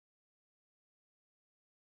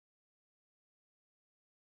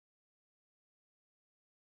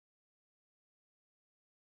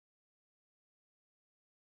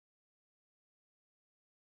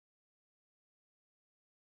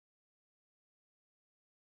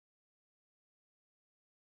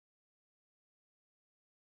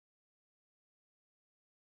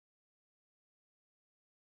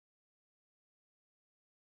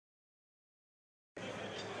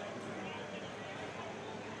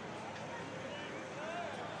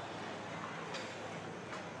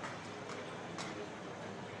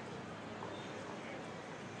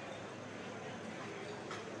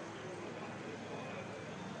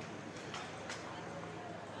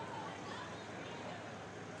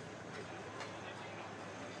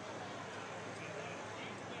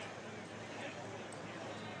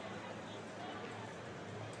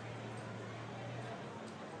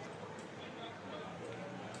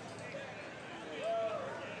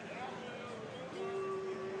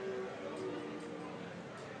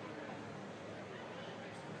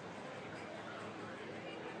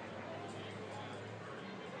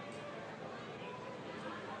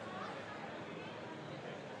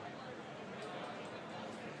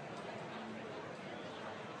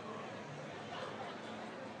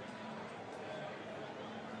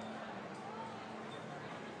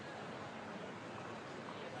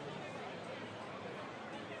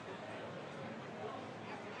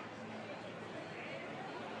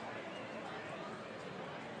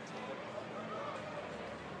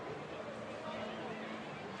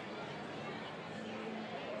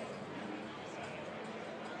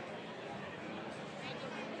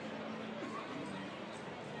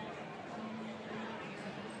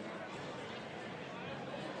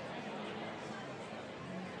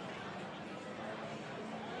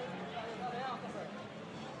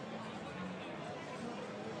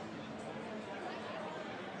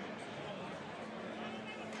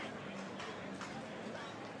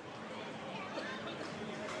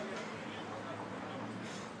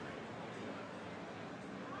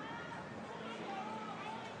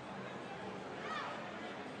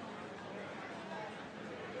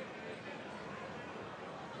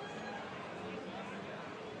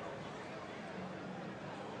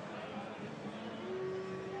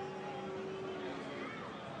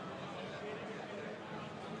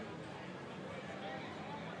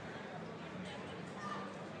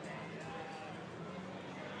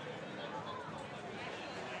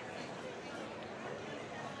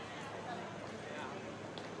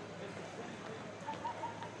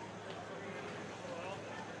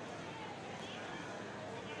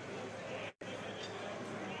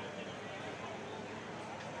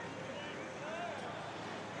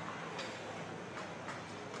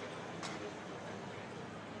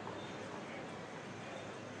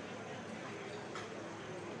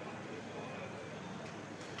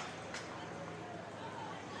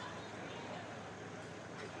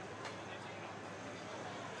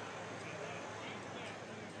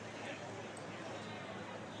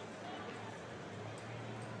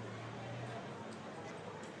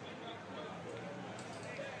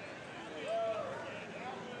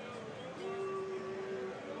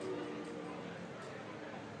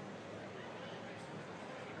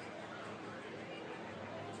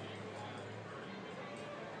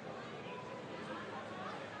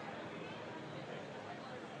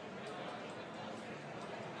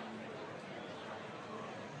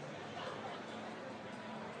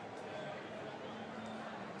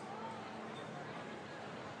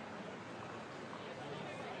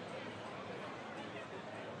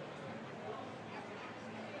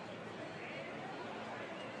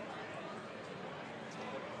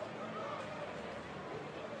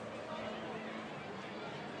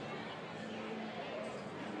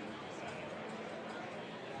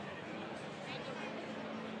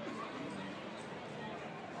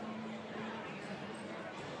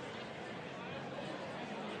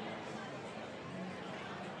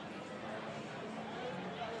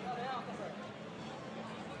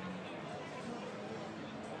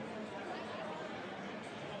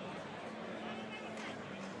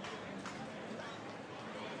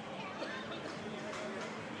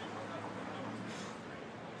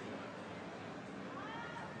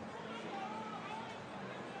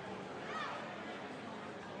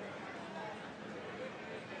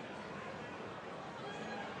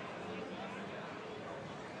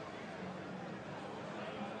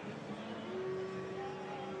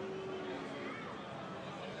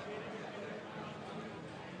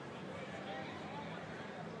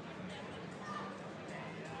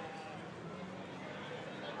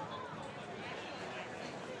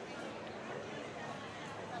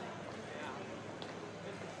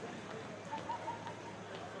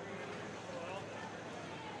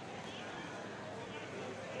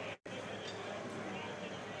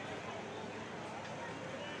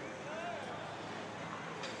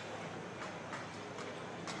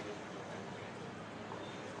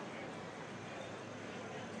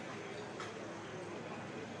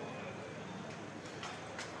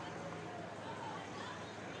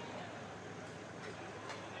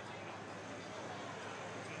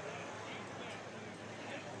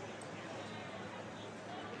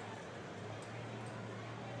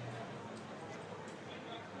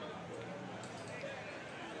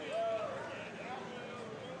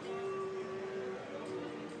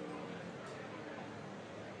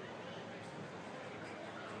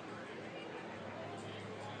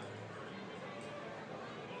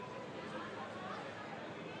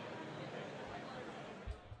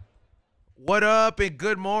What up and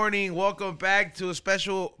good morning. Welcome back to a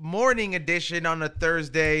special morning edition on a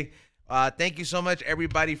Thursday. Thank you so much,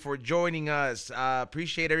 everybody, for joining us.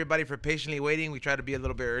 Appreciate everybody for patiently waiting. We tried to be a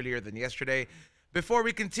little bit earlier than yesterday. Before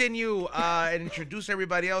we continue and introduce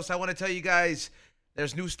everybody else, I want to tell you guys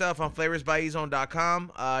there's new stuff on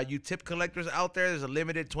flavorsbyezone.com. You tip collectors out there, there's a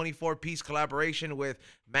limited 24-piece collaboration with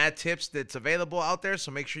Mad Tips that's available out there,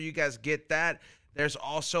 so make sure you guys get that. There's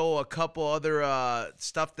also a couple other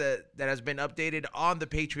stuff that has been updated on the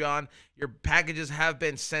Patreon. Your packages have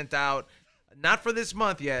been sent out. Not for this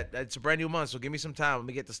month yet. It's a brand new month, so give me some time. Let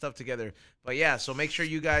me get the stuff together. But yeah, so make sure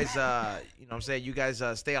you guys, you know what I'm saying, you guys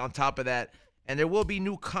stay on top of that. And there will be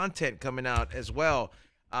new content coming out as well.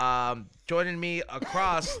 Joining me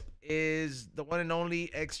across is the one and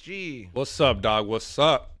only XG. What's up, dog? What's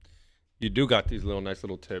up? You do got these nice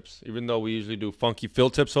little tips. Even though we usually do funky fill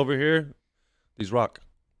tips over here, these rock.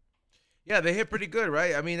 Yeah, they hit pretty good,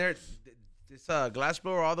 right? I mean, this glass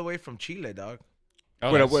blower all the way from Chile, dog.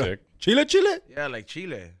 Oh, that's sick. Chile? Yeah, like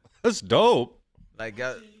Chile. That's dope. Like,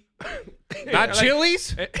 not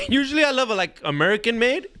Chili's? Usually I love a American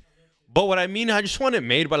made, but what I mean, I just want it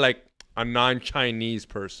made by like a non-Chinese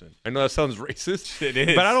person. I know that sounds racist. It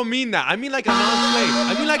is. But I don't mean that. I mean like a non-slave.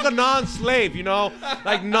 I mean like a non-slave, you know?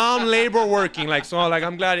 Like non-labor working. Like, so like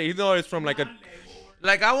I'm glad, even though it's from like a...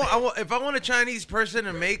 Like I want, if I want a Chinese person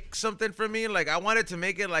to make something for me, like I wanted to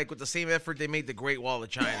make it like with the same effort they made the Great Wall of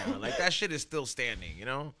China. Like that shit is still standing, you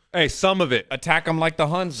know? Hey, some of it. Attack them like the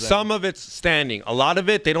Huns. Then. Some of it's standing. A lot of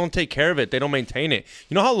it, they don't take care of it. They don't maintain it.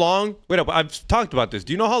 You know how long? Wait up, I've talked about this.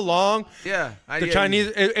 Do you know how long? Yeah, the Chinese.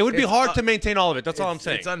 It would be hard to maintain all of it. That's all I'm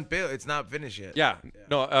saying. It's unbuilt. It's not finished yet. Yeah.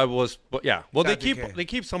 No, but yeah. Well, they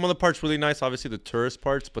keep some of the parts really nice. Obviously, the tourist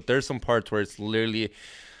parts, but there's some parts where it's literally.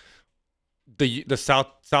 The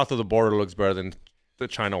south of the border looks better than the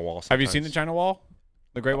China wall. Sometimes. Have you seen the China Wall?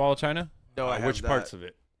 The Great Wall of China? No, I have which not. parts of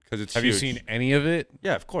it? Because it's Have huge. you seen any of it?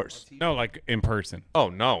 Yeah, of course. No, like in person. Oh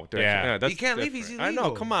no. Yeah. That's you can't leave. different. He's I illegal.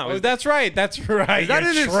 know. Come on. Oh, that's right. That's right. Is that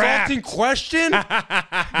You're an trapped. insulting question?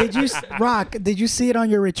 Did you Rock? Did you see it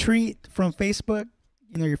on your retreat from Facebook?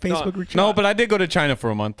 You know your Facebook retreat. No, but I did go to China for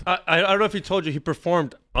a month. I don't know if he told you he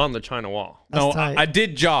performed on the China Wall. That's No, tight. I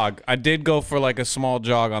did jog. I did go for like a small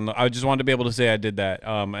jog on the. I just wanted to be able to say I did that.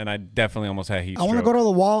 And I definitely almost had heat I want to stroke. go to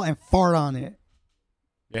the wall and fart on it.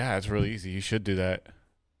 Yeah, it's really easy. You should do that.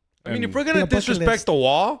 I mean, if And- we're gonna Yeah, bucket disrespect list. the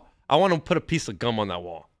wall, I want to put a piece of gum on that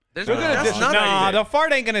wall. There's We're gonna that's not Nah, the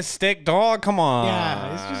fart ain't gonna stick, dog. Come on.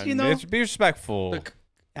 Yeah, it's just, you know- It's be respectful. Look,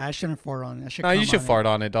 Yeah, I shouldn't fart on it. I should. No, you cum should on fart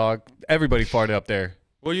on it, dog. Everybody farted up there.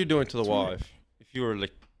 what are you doing to the wall if you were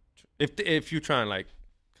like, if you try and like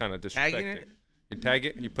kind of disrespect Tagging it? it? You tag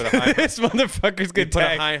it. You put a high. This motherfucker's You good put a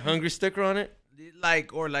tag. high hungry sticker on it.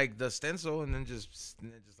 Like or like the stencil and then just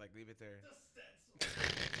like leave it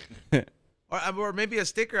there. or maybe a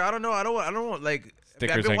sticker. I don't know. I don't want like.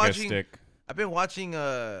 Stickers I've been ain't gonna watching. stick. I've been watching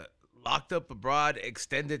Locked Up Abroad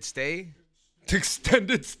extended stay.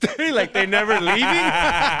 Extended stay, like they never leaving.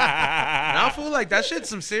 Now I feel like that shit's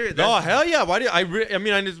some serious. No, hell yeah. Why do I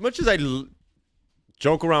mean, as much as I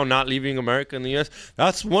joke around not leaving America and the U.S.,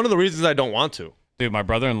 that's one of the reasons I don't want to. Dude, my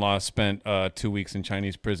brother-in-law spent 2 weeks in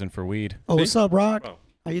Chinese prison for weed. Oh, what's up, Rock? Bro.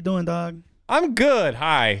 How you doing, dog? I'm good.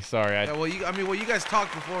 Hi. Sorry. Yeah, well, you guys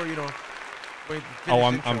talked before, you know. Oh,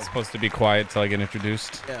 I'm supposed to be quiet till I get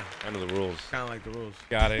introduced. Yeah, Kind of the rules. kind of like the rules.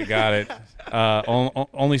 Got it.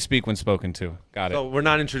 Only speak when spoken to. Got it. So we're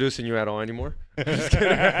not introducing you at all anymore.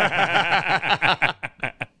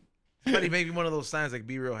 Somebody maybe one of those signs like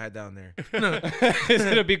Be Real had down there. Is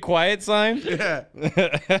it a be quiet sign? Yeah.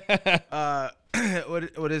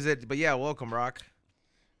 What is it? But yeah, welcome, Rock.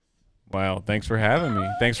 Wow. Thanks for having me.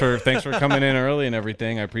 Thanks for coming in early and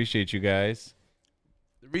everything. I appreciate you guys.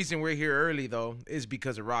 The reason we're here early though is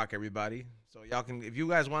because of Rock, everybody. So y'all can, if you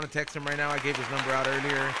guys want to text him right now, I gave his number out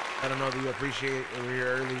earlier. Let him know that you appreciate that we're here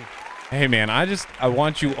early. Hey man, I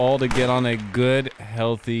want you all to get on a good,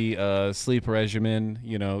 healthy sleep regimen.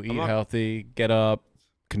 You know, eat healthy, get up,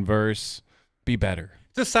 converse, be better.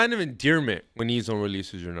 It's a sign of endearment when Ezone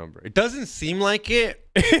releases your number. It doesn't seem like it,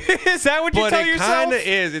 Is that what you but tell it yourself? kind of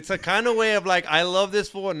is. It's a kind of way of like, I love this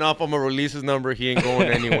fool enough. I'm gonna release his number. He ain't going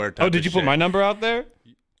anywhere. Oh, did you put my number out there?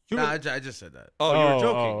 Nah, I just said that. Oh, you were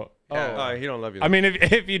joking. Yeah. He don't love you. I mean,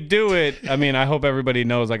 if you do it, I mean, I hope everybody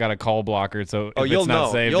knows I got a call blocker. So if you'll it's not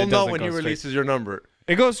know. saved, You'll it know doesn't when go he straight. releases your number.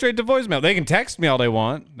 It goes straight to voicemail. They can text me all they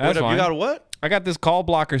want. That's Wait up, fine. you got a what? I got this call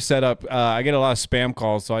blocker set up. I get a lot of spam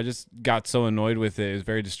calls, so I just got so annoyed with it. It's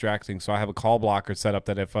very distracting. So I have a call blocker set up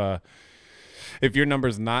that if your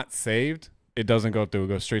number's not saved, it doesn't go through. It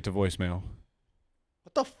goes straight to voicemail.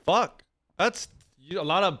 What the fuck? That's A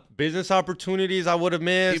lot of business opportunities I would have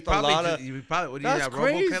missed. That's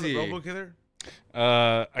crazy. RoboKiller?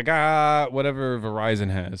 I got whatever Verizon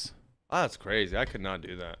has. Oh, that's crazy. I could not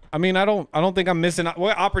do that. I mean, I don't think I'm missing.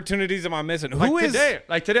 What opportunities am I missing? Today?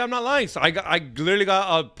 Like today, I'm not lying. So I literally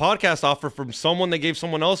got a podcast offer from someone that gave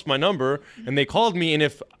someone else my number, and they called me, and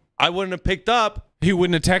if I wouldn't have picked up, he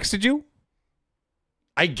wouldn't have texted you.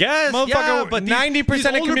 I guess, yeah, but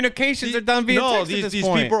 90% of communications are done via text at this these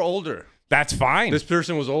point. people are older. That's fine. This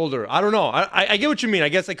person was older. I don't know. I get what you mean. I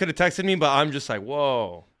guess they could have texted me, but I'm just like,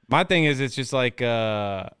 whoa. My thing is, it's just like,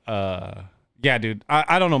 yeah, dude.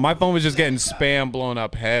 I don't know. My phone was just getting spam blown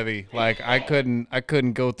up heavy. Like I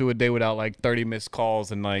couldn't go through a day without like 30 missed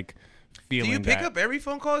calls and like feeling. Do you pick up every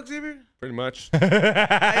phone call, Xavier? Pretty much. I'll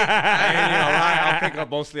pick up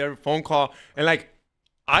mostly every phone call, and like.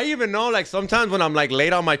 I even know, like, sometimes when I'm like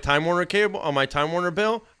late on my Time Warner cable, on my Time Warner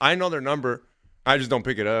bill, I know their number. I just don't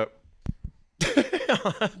pick it up.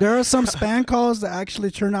 There are some spam calls that actually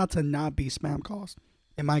turn out to not be spam calls.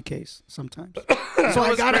 In my case, sometimes. So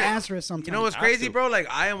I gotta answer it sometimes. You know what's crazy, bro? Like,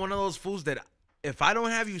 I am one of those fools that if I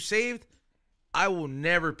don't have you saved, I will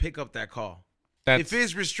never pick up that call. If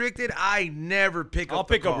it's restricted, I never pick up. I'll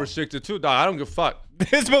pick up restricted too, dog. I don't give a fuck.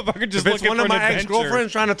 This motherfucker just if it's one of my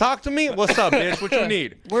ex-girlfriends trying to talk to me, what's up, bitch? What you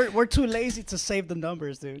need? We're too lazy to save the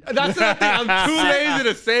numbers, dude. That's the thing. I'm too lazy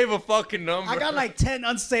to save a fucking number. I got like 10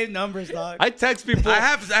 unsaved numbers, dog. I text people. I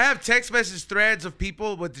have text message threads of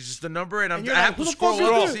people with just the number, and I have to scroll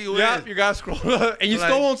up to see who it is. You gotta scroll up, and you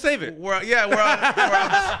still won't save it. Where I'm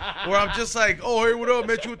just like, oh, hey, what up?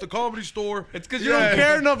 Met you at the Comedy Store. It's because you don't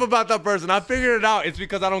care enough about that person. I figured it out. It's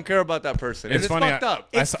because I don't care about that person. It's funny. Fucked up.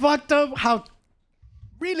 It's fucked up how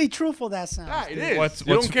really truthful that sounds. Yeah, it is.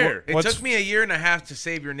 You don't care. It took me a year and a half to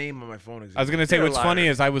save your name on my phone. I was gonna say what's funny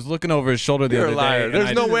is I was looking over his shoulder the other day.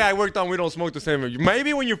 There's no way I worked on We Don't Smoke the Same.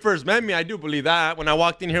 Maybe when you first met me, I do believe that. When I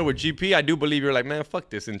walked in here with GP, I do believe you're like, man, fuck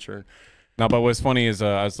this intern. No, but what's funny is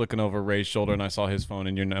I was looking over Ray's shoulder and I saw his phone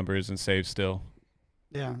and your number isn't saved still.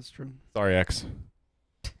 Yeah, that's true. Sorry, X.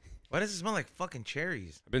 Why does it smell like fucking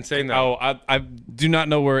cherries? I've been saying that. Oh, I do not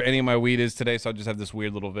know where any of my weed is today, so I just have this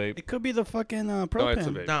weird little vape. It could be the fucking propane. No, it's a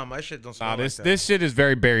vape. Nah, my shit don't smell like that. This shit is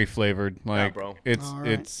very berry flavored. Like, bro. It's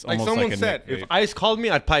right. it's like almost someone like a said, Nick if vape. Ice called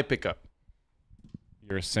me, I'd probably pick up.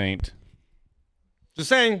 You're a saint. Just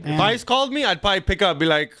saying, if Ice called me, I'd probably pick up. Be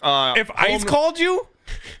like, if Ice called you,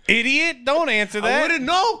 idiot, don't answer that. I wouldn't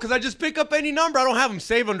know because I just pick up any number. I don't have them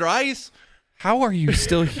saved under Ice. How are you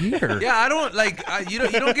still here? Yeah, I don't like. You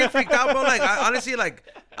don't get freaked out, bro. Like, honestly, like,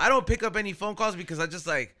 I don't pick up any phone calls because I just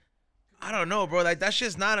like, I don't know, bro. Like, that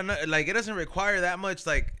shit's not enough. Like, it doesn't require that much.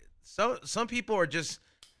 Like, some people are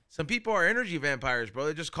energy vampires, bro.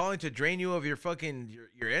 They're just calling to drain you of your fucking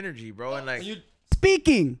your energy, bro. And like,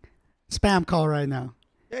 Speaking, spam call right now.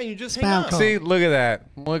 Yeah, you just Spam hang up. call. See, look at that.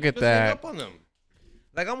 Look at Just hang that. up on them.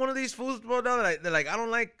 like I'm one of these fools, bro. That like I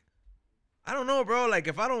don't know, bro. Like,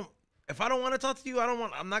 if I don't want to talk to you,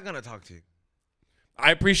 I'm not gonna talk to you.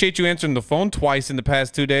 I appreciate you answering the phone twice in the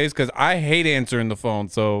past 2 days because I hate answering the phone.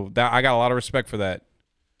 So that I got a lot of respect for that.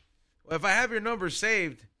 Well, if I have your number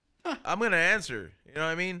saved, I'm gonna answer. You know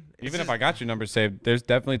what I mean? Even if I got your number saved, there's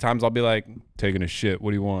definitely times I'll be like, taking a shit.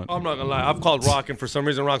 What do you want? I'm not gonna lie. I've called Rock, and for some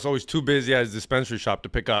reason, Rock's always too busy at his dispensary shop to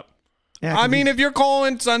pick up. Yeah, I mean, if you're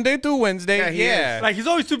calling Sunday through Wednesday, yeah. Like, he's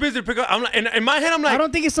always too busy to pick up. I'm like, in my head, I'm like, I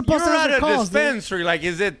don't think he's supposed to you're answer at a calls, dude. dispensary. Like,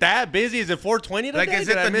 is it that busy? Is it 420 today? Like, is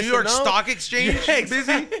it the New York Stock Exchange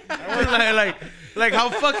busy? like how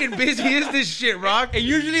fucking busy is this shit, Rock? And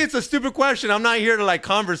usually it's a stupid question. I'm not here to like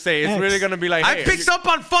conversate. It's really gonna be like, hey, I picked up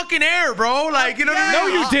on fucking air, bro. Like, you know what I No,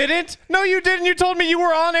 mean? you didn't. No, you didn't. You told me you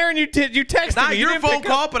were on air and you texted Not me. You your didn't phone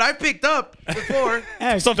pick call, up. but I picked up before.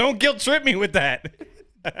 Hey, So don't guilt trip me with that.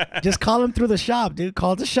 just call him through the shop, dude.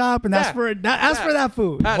 Call the shop and ask for that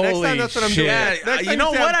food. next Holy time that's what I'm shit. doing. Yeah, Next time you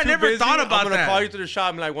know say what? I'm I too never busy, thought about I'm gonna that. call you to the shop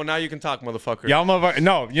and be like, well, now you can talk, motherfucker. Y'all motherfucker.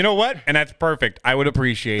 No, you know what? And that's perfect. I would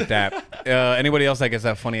appreciate that. Anybody else that gets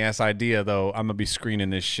that funny ass idea though, I'm gonna be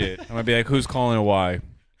screening this shit. I'm gonna be like, who's calling and why?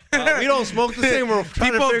 We don't smoke the same. We're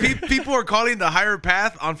trying to figure. People are calling the higher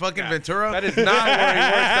path on fucking Ventura. That is not where he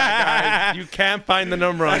works at, guys. You can't find the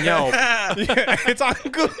number on Yelp. It's on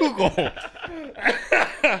Google.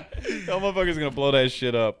 That motherfucker's gonna blow that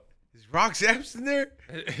shit up. Is Rock Samson there?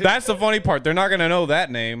 That's the funny part. They're not gonna know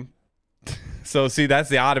that name. So see, that's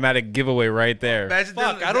the automatic giveaway right there. Imagine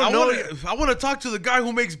Fuck, I don't know. I want to talk to the guy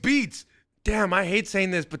who makes beats. Damn, I hate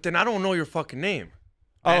saying this, but then I don't know your fucking name.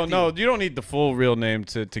 Oh no, you don't need the full real name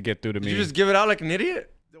to get through to Did me. you just give it out like an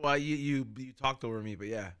idiot? Well, you talked over me, but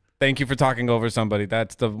yeah. Thank you for talking over somebody.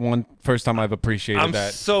 That's the first time I've appreciated I'm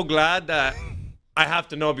that. so glad that I have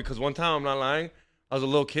to know because one time, I'm not lying, I was a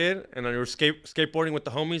little kid, and I was skateboarding with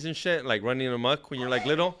the homies and shit, like running in the muck when you're like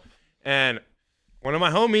little. And one of my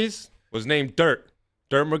homies was named Dirt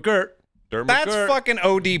McGirt. That's fucking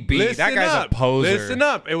ODB. That guy's a poser. Listen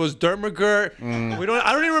up. It was Dirt McGirt.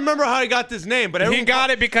 I don't even remember how he got this name, but he got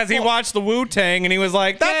it because he watched the Wu-Tang and he was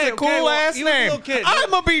like, "That's a cool ass name. I'm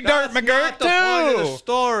gonna be Dirt McGirt too." That's not the point of the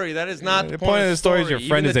story. That is not the point of the story. Is your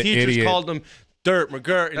friend is an idiot. The teachers called him Dirt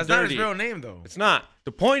McGirt and That's Dirty. not his real name though. It's not.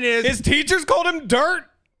 The point is, his teachers called him Dirt.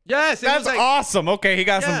 Yes, that's like, awesome. Okay, he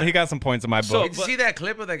got some points in my book. Did you see that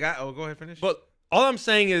clip of the guy? Oh, go ahead, finish. But all I'm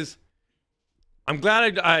saying is, I'm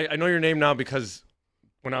glad I know your name now because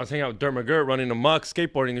when I was hanging out with Dirt McGirt, running amok,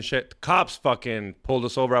 skateboarding and shit, the cops fucking pulled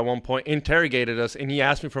us over at one point, interrogated us, and he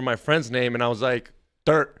asked me for my friend's name, and I was like,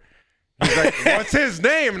 Dirt. He's like, what's his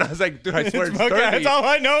name? And I was like, dude, I swear it's Dirty. That's all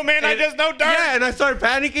I know, man. I just know Dirt. Yeah, and I started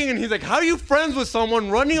panicking, and he's like, how are you friends with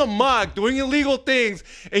someone running amok, doing illegal things,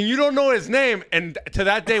 and you don't know his name? And to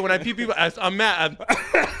that day, when I see people, I'm mad.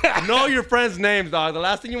 Know your friends' names, dog. The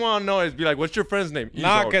last thing you want to know is be like, what's your friend's name?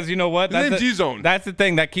 Nah, because you know what? His name's E-Zone. That's the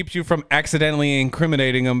thing that keeps you from accidentally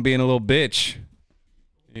incriminating him being a little bitch.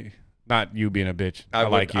 Not you being a bitch. I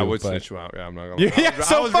like you. I would but... snitch you out. Yeah, I'm not gonna.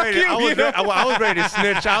 I was ready to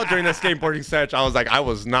snitch out during the skateboarding search. I was like, I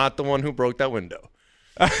was not the one who broke that window.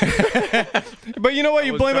 But you know what?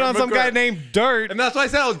 You blame it on some guy named Dirt, and that's why I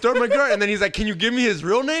said I was Dirt McGirt. And then he's like, "Can you give me his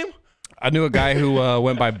real name?" I knew a guy who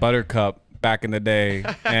went by Buttercup back in the day,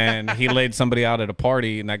 and he laid somebody out at a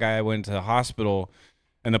party, and that guy went to the hospital,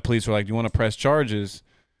 and the police were like, "Do you want to press charges?"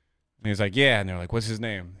 And he's like, "Yeah," and they're like, "What's his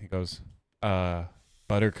name?" He goes,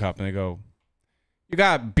 Buttercup. And they go, "You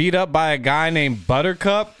got beat up by a guy named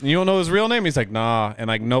Buttercup? You don't know his real name?" He's like, "Nah." And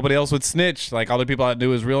like nobody else would snitch. Like all the people that knew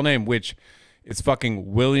his real name, which is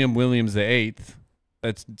fucking William Williams the Eighth.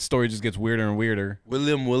 That story just gets weirder and weirder.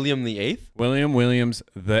 William the Eighth? William Williams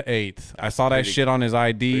the Eighth. I saw that shit on his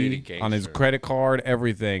ID, on his credit card,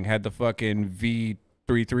 everything. Had the fucking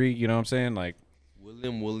V33, you know what I'm saying? Like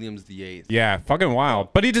William Williams the Eighth. Yeah, fucking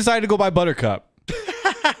wild. But he decided to go by Buttercup.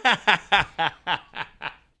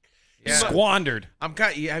 Yeah. Squandered.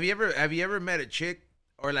 Have you ever met a chick,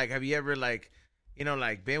 or like have you ever like, you know,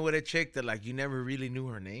 like been with a chick that like you never really knew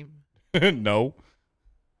her name? No.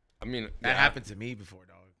 I mean, that happened to me before,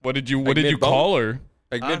 dog. What did you call her?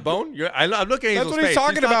 Like mid-bone? I'm looking at That's what he's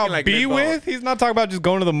talking about. Like be with? He's not talking about just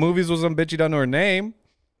going to the movies with some bitch you don't know her name.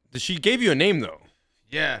 She gave you a name though.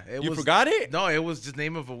 Yeah. You forgot it? No, it was just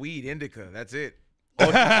name of a weed, indica. That's it. You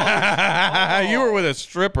were with a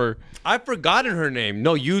stripper. I've forgotten her name.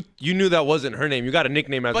 No, you knew that wasn't her name. You got a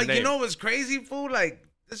nickname as a name. But you know what's crazy, fool? Like,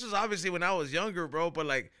 this was obviously when I was younger, bro. But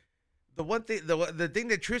like, the thing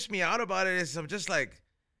that trips me out about it is I'm just like,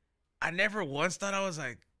 I never once thought I was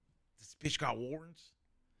like, this bitch got warrants.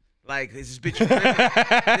 Like, is this bitch a criminal?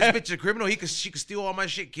 This bitch a criminal? She could steal all my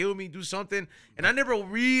shit, kill me, do something. And I never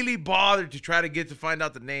really bothered to try to find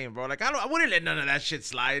out the name, bro. Like, I wouldn't let none of that shit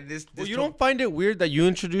slide. Well, you don't find it weird that you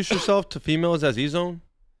introduce yourself to females as E-Zone?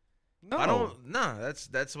 No, I don't. No,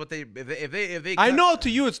 that's what they. If they. I know to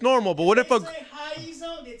you it's normal, but what if a? Say hi,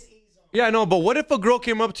 E-Zone, it's E-Zone. Yeah, I know, but what if a girl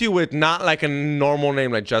came up to you with not like a normal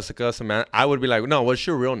name like Jessica, Samantha? I would be like, no, what's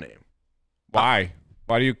your real name? Why?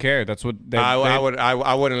 Why do you care? That's what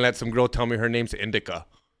I wouldn't let some girl tell me her name's Indica.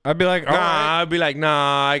 I'd be like, I'd be like,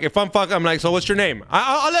 nah. Like, if I'm fucking, I'm like, so what's your name?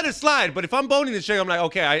 I'll let it slide. But if I'm boning this chick, I'm like,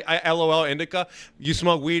 okay, I LOL Indica. You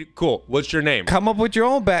smoke weed, cool. What's your name? Come up with your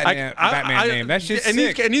own Batman name. That shit's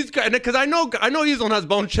sick. Because I know E-Zone has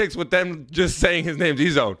bone chicks with them just saying his name's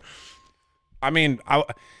E-Zone. I mean, I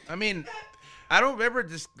don't ever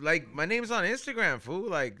just like my name's on Instagram, fool.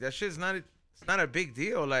 Like that shit's not. It's not a big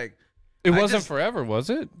deal. Like. It wasn't forever,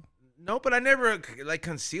 was it? No, but I never like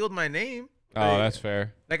concealed my name. Oh, that's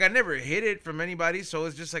fair. Like I never hid it from anybody, so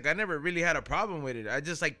it's just like I never really had a problem with it. I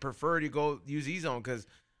just like prefer to go use E-Zone because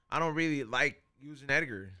I don't really like using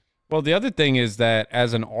Edgar. Well, the other thing is that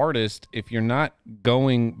as an artist, if you're not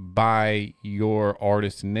going by your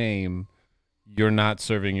artist name, you're not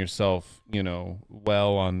serving yourself, you know,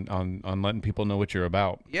 well on letting people know what you're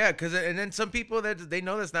about. Yeah, and then some people that they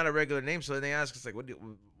know that's not a regular name, so they ask us like,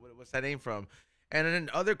 what's that name from? And then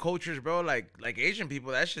other cultures, bro, like Asian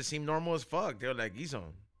people, that shit seemed normal as fuck. They were like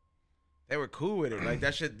E-Zone. They were cool with it. Like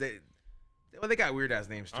that shit. They got weird ass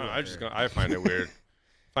names too. I find it weird.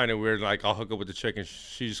 Find it weird. Like I'll hook up with the chick and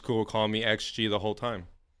she's cool calling me XG the whole time.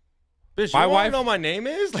 Bitch, my wife know my name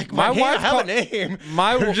is like my wife have a name.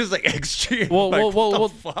 They're just like XG. Well,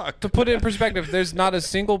 fuck? To put it in perspective, there's not a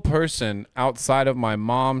single person outside of my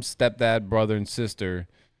mom, stepdad, brother, and sister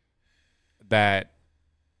that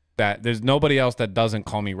there's nobody else that doesn't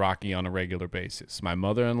call me Rocky on a regular basis. My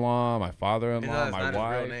mother-in-law, my father-in-law, my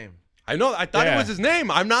wife. I know. I thought it was his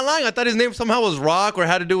name. I'm not lying. I thought his name somehow was Rock or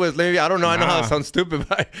had to do with maybe, I don't know. I know how it sounds stupid,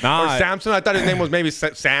 but or Samson. I thought his name was maybe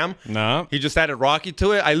Sam. No. He just added Rocky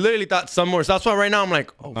to it. I literally thought somewhere. So that's why right now I'm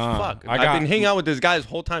like, oh fuck. I've been hanging out with this guy this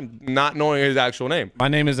whole time, not knowing his actual name. My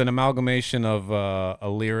name is an amalgamation of a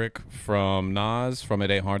lyric from Nas from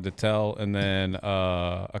It Ain't Hard to Tell, and then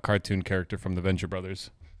a cartoon character from the Venture Brothers.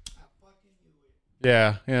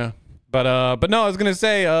 Yeah. But no, I was gonna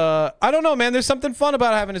say, I don't know, man. There's something fun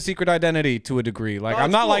about having a secret identity to a degree. Like,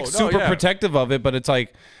 I'm not like super protective of it, but it's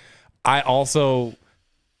like, I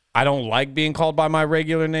don't like being called by my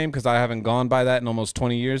regular name because I haven't gone by that in almost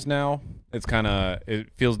 20 years now. It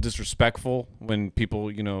feels disrespectful when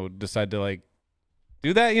people, decide to like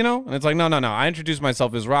do that, and it's like, no. I introduced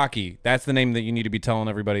myself as Rocky. That's the name that you need to be telling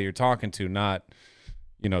everybody you're talking to, not,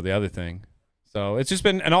 the other thing. So it's just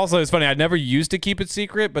been, and also it's funny, I never used to keep it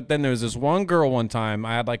secret, but then there was this one girl one time,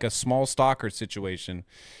 I had like a small stalker situation,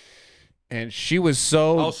 and she was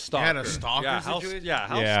so... How stalker? You had a stalker situation?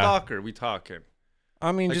 How stalker we talking?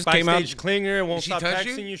 I mean, like just came out... Backstage clinger, won't stop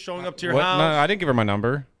texting you, showing up to your house? No, I didn't give her my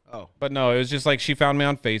number. Oh. But no, it was just like she found me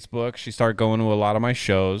on Facebook, she started going to a lot of my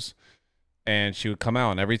shows, and she would come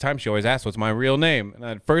out, and every time she always asked, what's my real name? And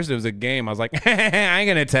at first it was a game, I was like, I ain't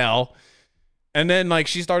gonna tell. And then, like,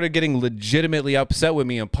 she started getting legitimately upset with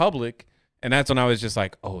me in public. And that's when I was just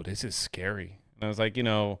like, oh, this is scary. And I was like,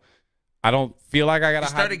 I don't feel like I got to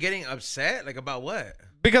hide. Started getting upset? Like, about what?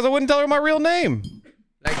 Because I wouldn't tell her my real name.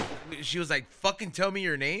 Like, she was like, fucking tell me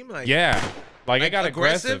your name? Like, yeah. Like, I got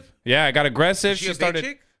aggressive. Yeah, I got aggressive. She started.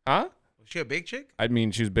 Big chick? Huh? Was she a big chick? I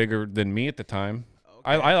mean, she was bigger than me at the time.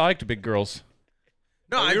 Okay. I liked big girls.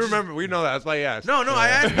 No, you remember. We know that. That's why I asked. No, I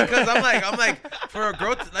asked because I'm like, for a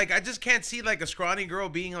girl, like, I just can't see like a scrawny girl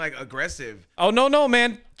being like aggressive. Oh no,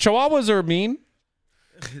 man, Chihuahuas are mean.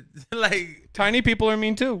 Like tiny people are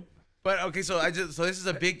mean too. But okay, so this is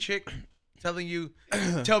a big chick telling you,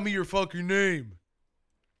 tell me your fucking name.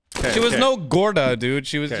 She was no Gorda, dude.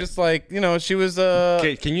 She was just like, she was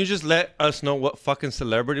Okay, can you just let us know what fucking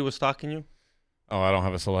celebrity was stalking you? Oh, I don't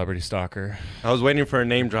have a celebrity stalker. I was waiting for a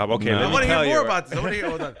name drop. Okay, I want to hear more about this. I want to hear.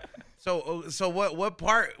 Hold on. So what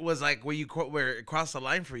part was like where it crossed the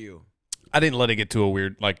line for you? I didn't let it get to a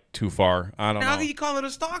weird, like, too far. I don't know. How can you call it a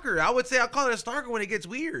stalker? I would say I'll call it a stalker when it gets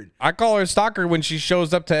weird. I call her a stalker when she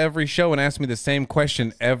shows up to every show and asks me the same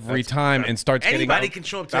question every time and starts getting... Anybody can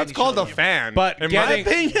show up to That's called a fan. But in my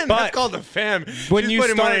opinion, that's called a fan. When you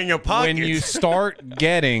put money in your pocket. When you start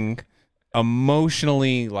getting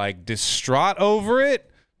emotionally, like, distraught over it,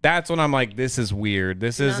 that's when I'm like, this is weird.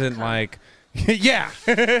 This isn't like... yeah.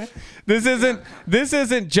 This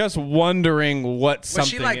isn't just wondering what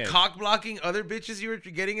something is. Was she like cock blocking other bitches you were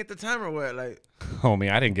getting at the time or what? Like,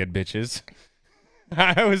 homie, I didn't get bitches.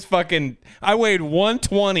 I weighed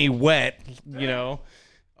 120 wet,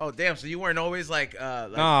 Oh damn, so you weren't always like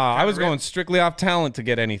I was going strictly off talent to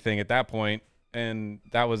get anything at that point. And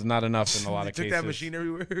that was not enough in a lot of cases. Took that machine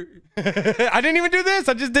everywhere. I didn't even do this.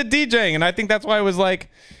 I just did DJing, and I think that's why it was like,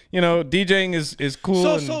 DJing is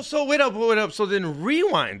cool. So wait up. So then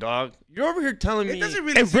rewind, dog. You're over here telling me it doesn't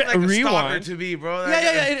really seem like a stalker to me, bro.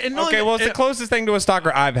 Yeah. Okay, well, it's the closest thing to a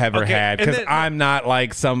stalker I've ever had because I'm not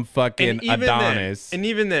like some fucking Adonis. And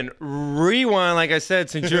even then, rewind. Like I said,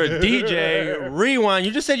 since you're a DJ, rewind.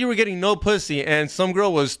 You just said you were getting no pussy, and some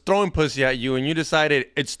girl was throwing pussy at you, and you decided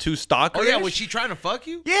it's too stalkerish. Oh yeah, was she trying to fuck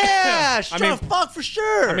you? Yeah, she's trying to fuck for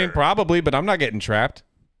sure. I mean, probably, but I'm not getting trapped.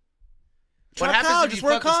 What happens if you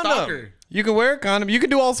fuck a stalker? You can wear a condom. You can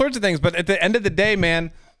do all sorts of things, but at the end of the day,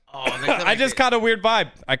 man. I just caught a weird vibe.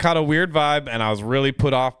 And I was really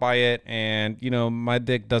put off by it. And, my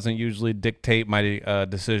dick doesn't usually dictate my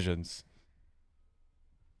decisions.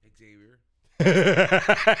 Xavier.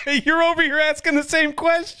 You're over here asking the same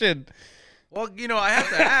question. Well, I have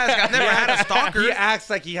to ask. I've never had a stalker. He acts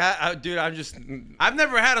like he had. Dude, I've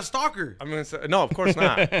never had a stalker. I'm gonna say no, of course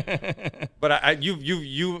not. But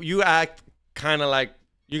you act kind of like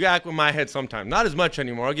you act with my head sometimes. Not as much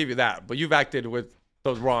anymore. I'll give you that. But you've acted with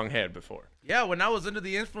the wrong head before. Yeah, when I was under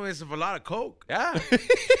the influence of a lot of coke. Yeah.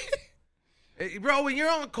 Hey, bro, when you're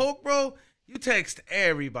on coke, bro, you text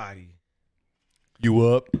everybody. You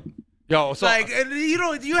up? Yo, so like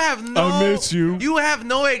you have no I miss you. You have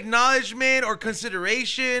no acknowledgement or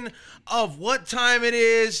consideration of what time it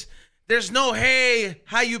is. There's no hey,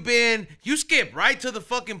 how you been? You skip right to the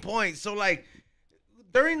fucking point. So like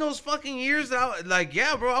during those fucking years that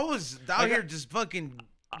I was out here just fucking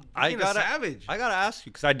being a savage. I gotta ask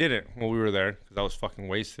you because I didn't when we were there because I was fucking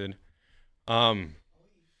wasted. Did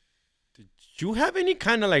you have any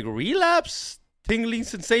kind of like relapse tingling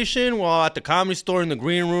sensation while at the Comedy Store in the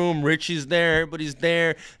green room. Richie's there, everybody's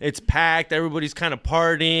there. It's packed. Everybody's kind of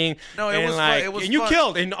partying. No, it was fun. It was and you fun.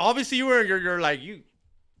 killed. And obviously you're like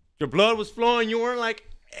your blood was flowing. You weren't like,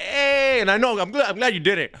 hey. And I know I'm glad you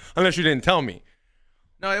did it, unless you didn't tell me.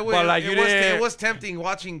 No, it was tempting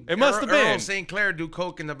watching Earl St. Clair do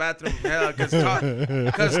coke in the bathroom. Yeah, because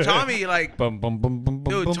Tommy, like,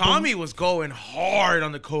 dude, Tommy was going hard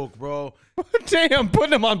on the coke, bro. Damn,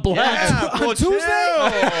 putting him on blast. Yeah, On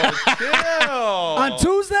Tuesday? Chill. On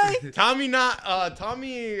Tuesday? Tommy.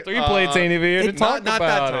 3 plates ain't even here to talk not about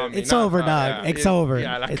that Tommy. It's over, dog. Yeah. It's over.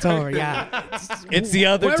 Yeah, like, it's over. Yeah. It's the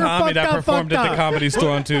other Whoever Tommy that fucked up, performed at fucked the up. Comedy Store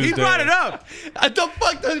on Tuesday. He brought it up. The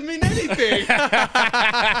fuck doesn't mean anything.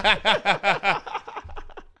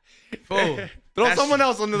 Fool. Throw someone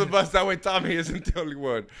else under the bus. That way Tommy isn't the only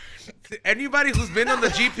one. Anybody who's been on the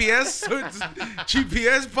GPS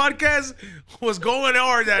podcast was going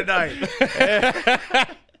hard that night.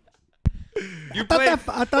 If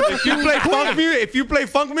you play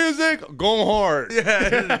funk music, go hard.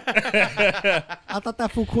 Yeah. I thought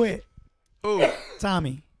that fool quit. Ooh,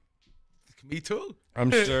 Tommy. me too.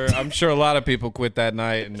 I'm sure a lot of people quit that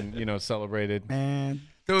night and celebrated. Man.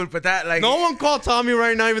 Dude, but that, like, No one call Tommy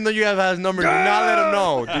right now, even though you have his number. Do not let him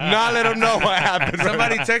know. Do not let him know what happened.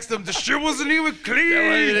 somebody text him, the shit wasn't even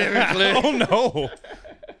clean. Oh no.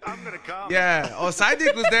 I'm gonna come. Yeah. Oh, Side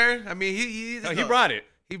Dick was there. I mean, he brought it.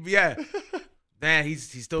 Yeah. Man,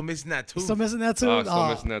 he's still missing that tooth. Still missing that too? Oh, still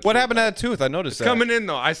missing that What tooth. happened to that tooth? I noticed that. Coming in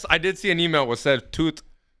though, I did see an email that said tooth.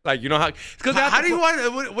 Like, you know how? Because How do you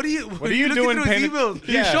want? What are you doing through his paying- emails?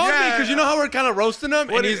 He showed me because you know how we're kind of roasting him,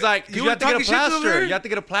 and he's like, you "You have to were get a talking shit to him plaster. there? You have to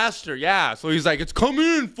get a plaster." Yeah. So he's like, "It's coming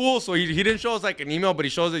in full." So he didn't show us like an email, but he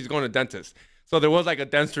shows that he's going to dentist. So there was like a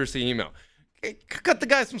dentistry email. Hey, cut the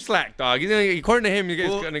guy some slack, dog. According to him, you guys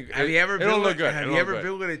gonna. Have you ever it don't look good. Have It you don't ever look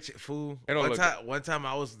been good. with a fool? It don't look One time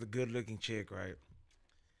I was the good looking chick, right?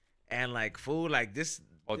 And like fool, like this.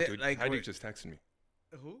 Oh, dude, like Side Dick just texted me.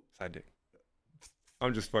 who? Side Dick.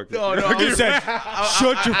 I'm just fucking. No, I He was- said,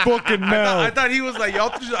 "Shut your fucking I mouth." thought he was like y'all.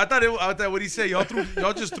 I thought what he said. Y'all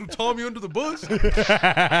just threw Tommy under the bus.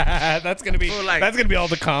 That's gonna be So, like- that's gonna be all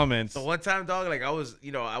the comments. So one time, dog, like I was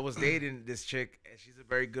dating this chick, and she's a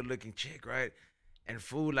very good looking chick, right? And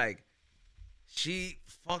fool, like, she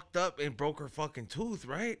fucked up and broke her fucking tooth,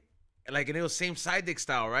 right? And it was same Side Dick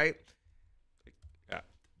style, right? Yeah.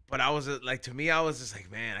 But I was like, to me, I was just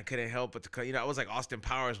like, man, I couldn't help but to, I was like Austin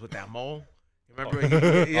Powers with that mole. Remember?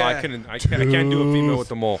 Oh, I can't do a female with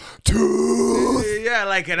the mole. Yeah,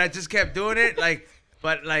 like, and I just kept doing it, like,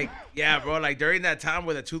 but like, yeah, bro, like during that time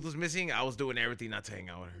where the tooth was missing, I was doing everything not to hang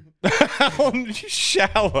out with her. Oh,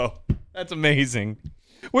 shallow. That's amazing.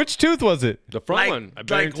 Which tooth was it? The front one. I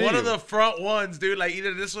guarantee one you. of the front ones, dude. Like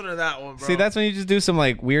either this one or that one, bro. See, that's when you just do some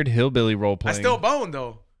like weird hillbilly role I playing. still bone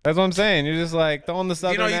though. That's what I'm saying. You're just like throwing the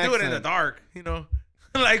southern You do it in the accent. dark,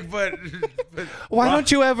 like, but Why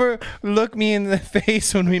don't you ever look me in the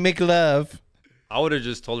face when we make love? I would have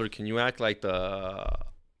just told her, "Can you act like that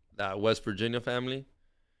West Virginia family?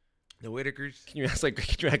 the Whitakers. Can you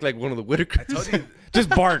act like one of the Whitakers?" I told you, Just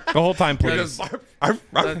bark the whole time, please.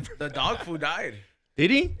 the dog food died. Did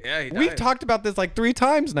he? Yeah, he died. We've talked about this like 3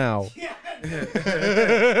 times now.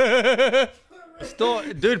 Still,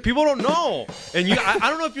 dude, people don't know. And I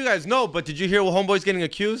don't know if you guys know, but did you hear Homeboy's getting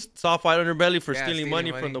accused, soft white underbelly, for stealing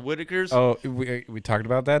money from the Whitakers? Oh, we talked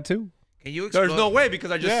about that too. Can you explain? There's no way, because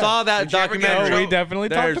I just Yeah. saw that Would you ever get in documentary. trouble? We definitely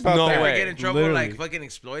There's talked about no that. Ever way. get in trouble Literally. like fucking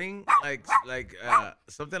exploiting, like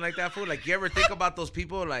something like that, fool? Like, you ever think about those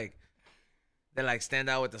people like that like stand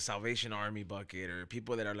out with the Salvation Army bucket, or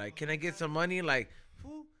people that are like, "Can I get some money?" Like,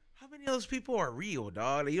 fool, how many of those people are real,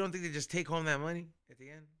 dog? Like, you don't think they just take home that money at the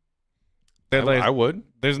end? They're like, I would.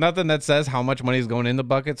 There's nothing that says how much money is going in the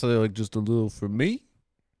bucket, so they're like, just a little for me.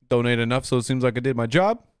 Donate enough so it seems like I did my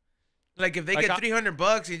job. Like, if they Like, get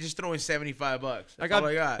 $300, you just throw in $75. That's all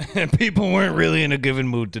I got. And people weren't really in a given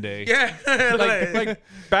mood today. Yeah, like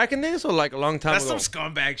back in days, or like a long time that's ago?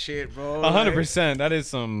 some scumbag shit, bro. 100%. That is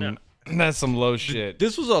some. That's some low shit.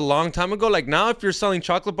 This was a long time ago. Like, now, if you're selling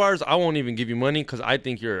chocolate bars, I won't even give you money, because I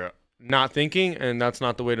think you're not thinking, and that's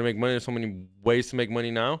not the way to make money. There's so many ways to make money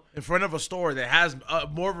now. In front of a store that has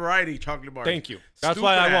more variety of chocolate bars. Thank you. That's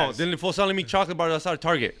why I won't. Then if you're selling me chocolate bars outside of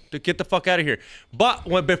Target, to get the fuck out of here.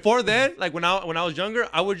 But before then, like when I was younger,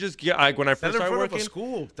 I would just get, like, when I first Sell in started front of a working,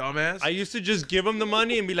 school, dumbass. I used to just give them the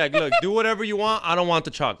money and be like, "Look, do whatever you want. I don't want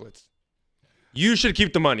the chocolates. You should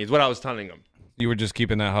keep the money," is what I was telling them. You were just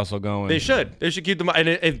keeping that hustle going. They should keep the money. And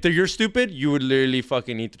if you're stupid, you would literally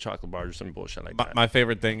fucking eat the chocolate bars or some bullshit like that. My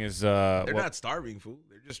favorite thing is They're not starving, fool.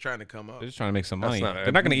 They're They're just trying to come up. They're just trying to make some money.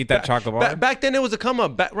 They're not gonna eat that chocolate bar. Back then, it was a come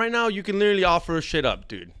up. Right now, you can literally offer shit up,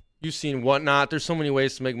 dude. You've seen Whatnot. There's so many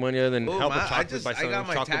ways to make money other than help a chocolate by selling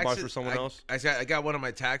chocolate bars for someone else. I got one of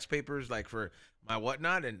my tax papers like for my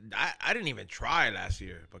Whatnot, and I didn't even try last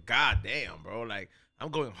year. But goddamn, bro, like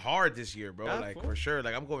I'm going hard this year, bro. Like for sure,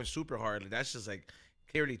 like I'm going super hard. Like that's just like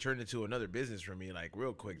clearly turned into another business for me, like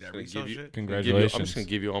real quick. That resale shit. Congratulations! I'm just gonna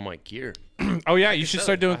give you all my gear. Oh yeah, you should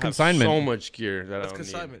start doing consignment. So much gear that I don't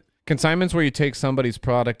consignment. need. Consignment's where you take somebody's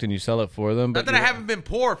product and you sell it for them. Not that I haven't been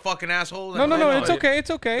poor, fucking asshole. No, it's okay,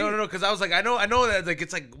 it's okay. No, because I was like, I know that like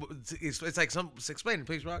it's like some explain it,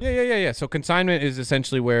 please, Rock. Yeah. So consignment is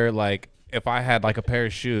essentially where like if I had like a pair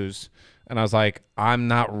of shoes and I was like, I'm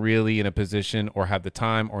not really in a position or have the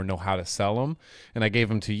time or know how to sell them, and I gave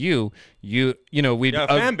them to you, you know, we'd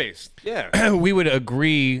fan base. Yeah, we would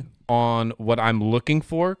agree on what I'm looking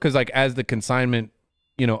for, because like as the consignment,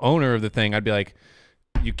 owner of the thing, I'd be like,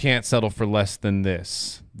 you can't settle for less than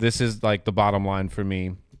this. This is like the bottom line for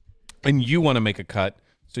me. And you want to make a cut,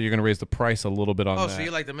 so you're going to raise the price a little bit on that. Oh, so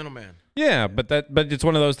you're like the middleman. Yeah, but it's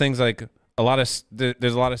one of those things like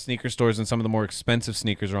there's a lot of sneaker stores, and some of the more expensive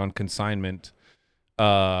sneakers are on consignment,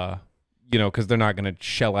 because they're not going to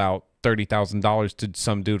shell out $30,000 to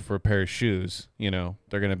some dude for a pair of shoes. They're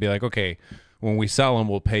going to be like, okay, when we sell them,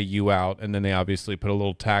 we'll pay you out. And then they obviously put a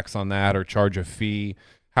little tax on that or charge a fee.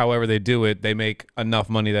 However they do it, they make enough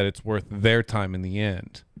money that it's worth their time in the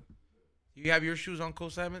end. You have your shoes on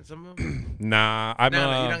consignment, some of them? Nah, you're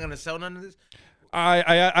not gonna sell none of this.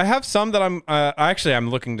 I have some that I'm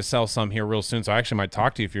looking to sell some here real soon, so I actually might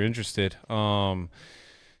talk to you if you're interested.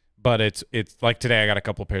 But it's like today I got a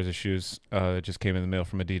couple of pairs of shoes that just came in the mail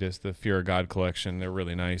from Adidas, the Fear of God collection. They're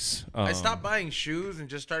really nice. I stopped buying shoes and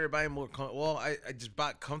just started buying more. I just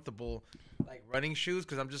bought comfortable like running shoes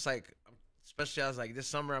because I'm just like. Especially, I was like, this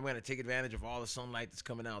summer, I'm going to take advantage of all the sunlight that's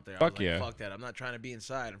coming out there. Fuck yeah. Fuck that. I'm not trying to be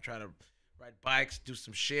inside. I'm trying to ride bikes, do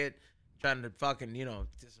some shit, trying to fucking,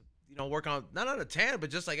 just, work on, not on a tan, but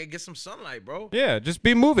just like get some sunlight, bro. Yeah, just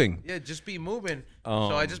be moving. Yeah, just be moving.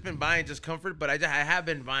 So I just been buying just comfort, but I have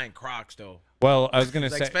been buying Crocs, though. Well, I was going to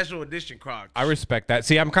say. Like special edition Crocs. I respect that.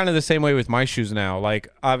 See, I'm kind of the same way with my shoes now. Like,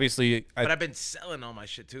 obviously. But I've been selling all my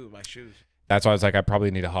shit, too, my shoes. That's why I was like, I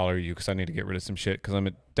probably need to holler at you because I need to get rid of some shit because I'm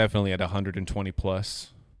definitely at 120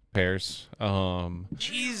 plus pairs.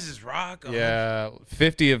 Jesus, Rock. Yeah,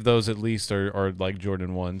 50 of those at least are like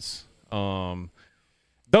Jordan 1s.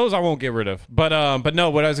 Those I won't get rid of. But no,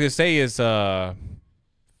 what I was gonna say is, fuck,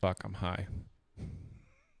 I'm high.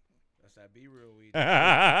 That's that Be Real weed.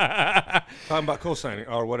 Talking about co-signing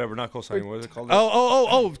or whatever, not co-signing. What is it called?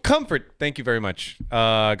 Oh, comfort. Thank you very much.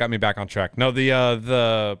 Got me back on track. No,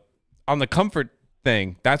 the on the comfort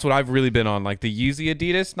thing, that's what I've really been on, like the Yeezy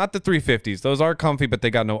Adidas, not the 350s. Those are comfy, but they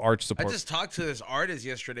got no arch support. I just talked to this artist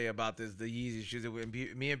yesterday about the Yeezy shoes.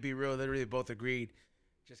 Me and Be Real literally both agreed,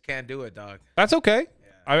 just can't do it, dog. That's okay.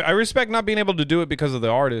 Yeah. I respect not being able to do it because of the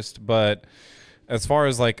artist, but as far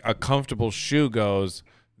as like a comfortable shoe goes,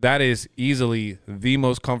 that is easily the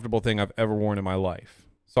most comfortable thing I've ever worn in my life.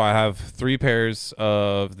 So I have 3 pairs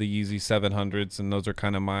of the Yeezy 700s, and those are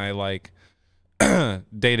kind of my like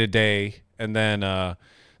day to day, and then the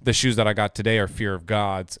shoes that I got today are Fear of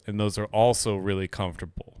Gods, and those are also really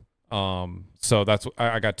comfortable. So that's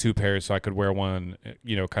I got 2 pairs, so I could wear one,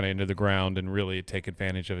 kind of into the ground and really take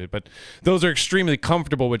advantage of it. But those are extremely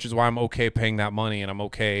comfortable, which is why I'm okay paying that money and I'm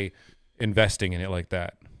okay investing in it like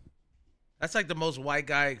that. That's like the most white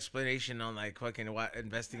guy explanation on like fucking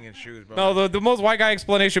investing in shoes, bro. No, the most white guy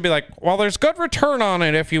explanation would be like, well, there's good return on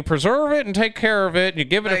it if you preserve it and take care of it and you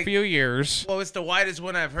give it a few years. Well, it's the whitest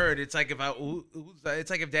one I've heard. It's like it's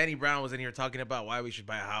like if Danny Brown was in here talking about why we should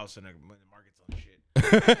buy a house when the market's on shit.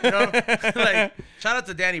 Like shout out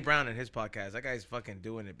to Danny Brown and his podcast. That guy's fucking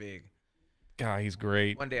doing it big. God, he's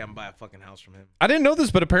great. One day I'm gonna buy a fucking house from him. I didn't know this,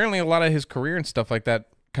 but apparently a lot of his career and stuff like that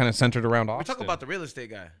kind of centered around Austin. We're talking about the real estate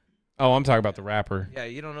guy. Oh, I'm talking about the rapper. Yeah,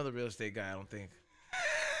 you don't know the real estate guy, I don't think.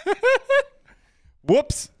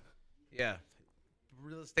 Whoops. Yeah,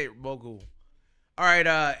 real estate mogul. All right,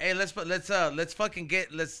 hey, let's get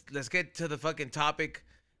to the fucking topic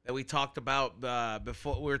that we talked about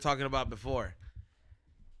before. We were talking about before.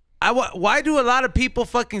 Why do a lot of people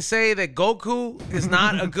fucking say that Goku is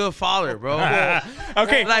not a good father, bro?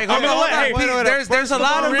 Okay, like hold on. There's a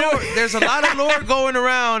lot of lore going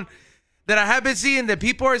around that I have been seeing that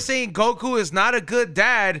people are saying Goku is not a good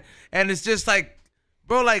dad, and it's just like,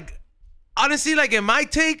 bro, like honestly, like in my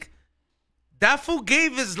take, that fool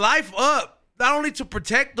gave his life up not only to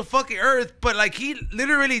protect the fucking earth, but like he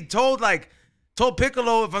literally told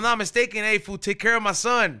Piccolo, if I'm not mistaken, hey fool, take care of my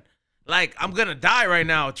son. Like I'm gonna die right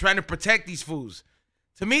now trying to protect these fools.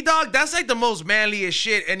 To me, dog, that's like the most manliest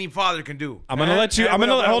shit any father can do. I'm gonna let you. Hold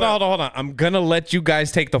on. I'm gonna let you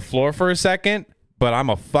guys take the floor for a second. But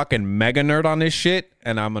I'm a fucking mega nerd on this shit,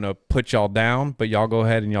 and I'm gonna put y'all down. But y'all go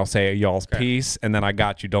ahead and y'all say y'all's piece, and then I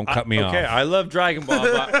got you. Don't cut me off. Okay, I love Dragon Ball.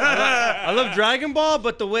 I love Dragon Ball,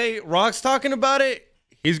 but the way Rock's talking about it,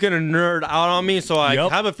 he's gonna nerd out on me. So I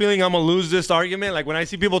have a feeling I'm gonna lose this argument. Like when I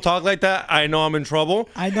see people talk like that, I know I'm in trouble.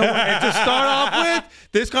 I know. And to start off with,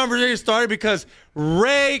 this conversation started because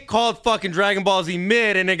Ray called fucking Dragon Ball Z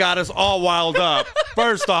mid, and it got us all wild up.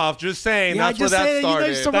 First off, just saying that's where that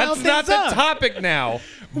started. That's not the topic now.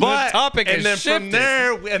 But the topic and then shifted.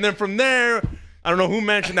 from there, I don't know who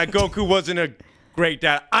mentioned that Goku wasn't a great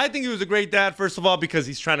dad. I think he was a great dad, first of all, because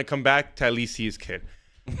he's trying to come back to at least see his kid.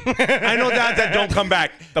 I know dads that don't come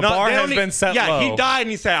back. The bar has been set low. He died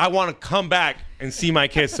and he said, I want to come back and see my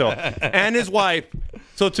kid still. And his wife.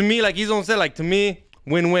 So to me, like he's gonna say, like to me,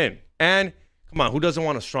 win-win. And come on, who doesn't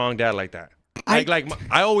want a strong dad like that?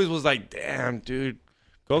 I always was like, damn, dude,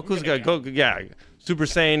 Goku's got Goku. Yeah, Super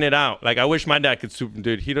Saiyan it out. Like I wish my dad could super,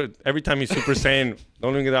 dude. He don't, every time he's Super Saiyan, the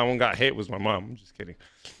only thing that one got hit was my mom. I'm just kidding.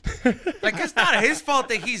 Like it's not his fault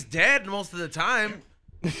that he's dead most of the time.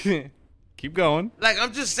 Keep going. Like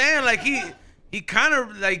I'm just saying, like he kind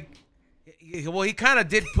of like, well, he kind of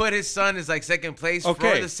did put his son as like second place for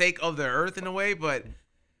the sake of the earth in a way, but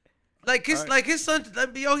like his son,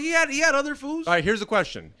 yo, he had other fools. All right, here's the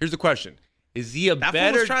question. Is he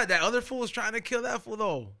that other fool was trying to kill that fool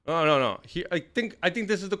though? Oh no. I think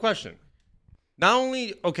this is the question. Not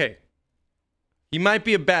only he might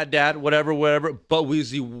be a bad dad, whatever, but was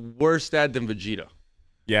he worse dad than Vegeta?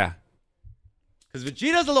 Yeah. Because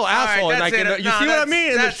Vegeta's a little asshole. Right, you see what I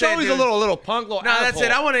mean? In the show, he's a little punk, little asshole. That's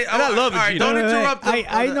it. I love Vegeta. Right, don't interrupt him.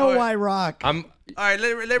 I know why, Rock. All right,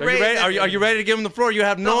 let Ray. Are you ready to give him the floor? You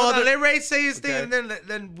have no other. Let Ray say his thing, and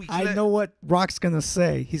then we. I know what Rock's gonna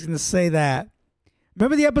say. He's gonna say that.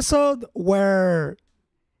 Remember the episode where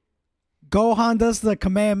Gohan does the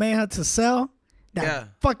Kamehameha to Cell? That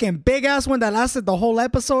fucking big ass one that lasted the whole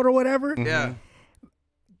episode or whatever. Yeah.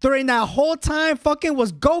 During that whole time, fucking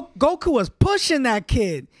was Goku was pushing that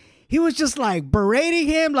kid. He was just like berating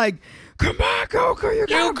him, like, "Come on, Goku,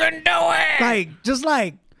 you can do it!" Like just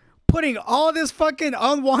like putting all this fucking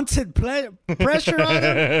unwanted pressure on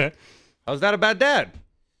him. How's that a bad dad?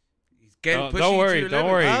 Don't worry.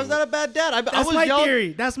 How's that a bad dad? That's my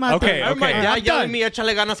theory. That's my theory. Okay. My dad yelling me,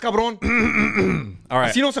 échale ganas, cabrón. All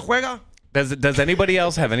right. Así no se juega. Does anybody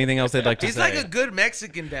else have anything else they'd like to say? He's like a good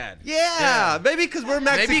Mexican dad. Yeah. Maybe because we're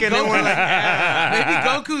Mexican. Maybe and we're like, maybe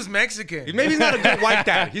Goku's Mexican. Maybe he's not a good white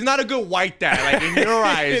dad. He's not a good white dad. Like in your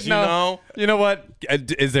eyes, you know. You know what?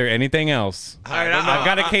 Is there anything else? I've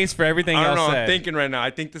got a case for everything else. I don't know. Said. I'm thinking right now.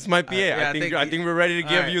 I think this might be it. Yeah, I think we're ready to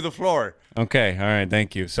give you the floor. Okay. All right.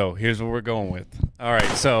 Thank you. So here's what we're going with. All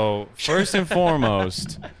right. So first and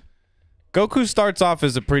foremost, Goku starts off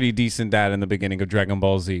as a pretty decent dad in the beginning of Dragon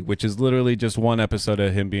Ball Z, which is literally just one episode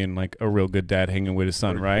of him being like a real good dad hanging with his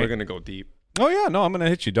son, right? We're going to go deep. Oh, yeah. No, I'm going to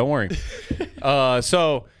hit you. Don't worry.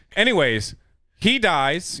 So anyways, he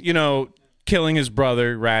dies, killing his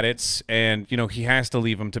brother, Raditz, and, he has to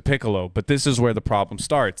leave him to Piccolo. But this is where the problem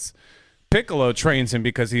starts. Piccolo trains him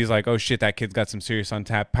because he's like, oh, shit, that kid's got some serious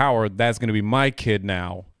untapped power. That's going to be my kid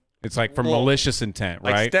now. It's like for malicious intent,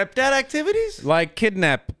 right? Like stepdad activities? Like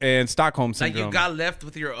kidnap and Stockholm Syndrome. Like you got left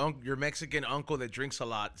with your Mexican uncle that drinks a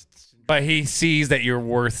lot. But he sees that you're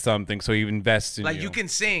worth something, so he invests in you. Like you can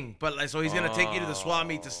sing, but so he's gonna take you to the swap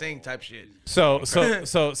meet to sing type shit. So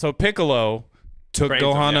Piccolo took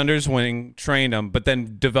Gohan under his wing, trained him, but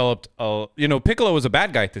then developed Piccolo was a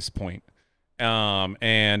bad guy at this point.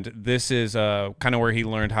 And this is kind of where he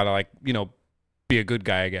learned how to be a good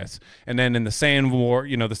guy, I guess. And then in the Saiyan War,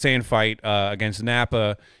 the Saiyan fight against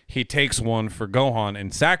Nappa, he takes one for Gohan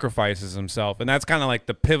and sacrifices himself. And that's kind of like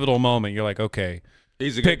the pivotal moment. You're like, okay,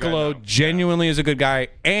 Piccolo genuinely is a good guy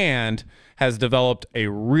and has developed a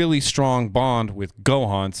really strong bond with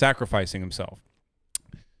Gohan, sacrificing himself.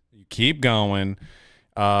 You keep going.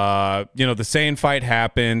 The Saiyan fight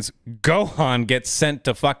happens. Gohan gets sent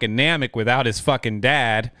to fucking Namek without his fucking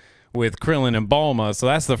dad, with Krillin and Bulma. So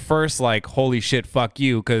that's the first holy shit, fuck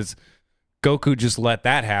you, because Goku just let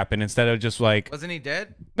that happen instead of just Wasn't he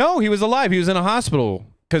dead? No, he was alive. He was in a hospital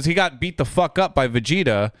because he got beat the fuck up by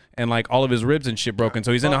Vegeta and all of his ribs and shit broken.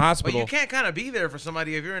 So he's in a hospital. But you can't kind of be there for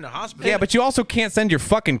somebody if you're in a hospital. Yeah, but you also can't send your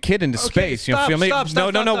fucking kid into space. You feel me?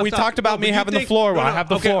 No. We talked about me having the floor. I have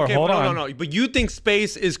the floor. Hold on. No. But you think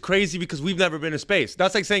space is crazy because we've never been to space.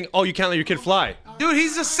 That's like saying, oh, you can't let your kid fly. Dude,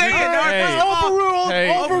 he's just saying. Overruled.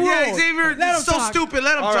 Yeah, Xavier, let him so talk. stupid.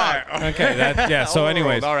 Let him talk. Okay. So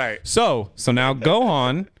anyways. All right. So now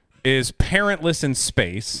Gohan is parentless in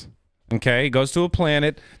space. Okay, he goes to a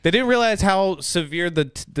planet. They didn't realize how severe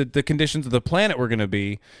the conditions of the planet were going to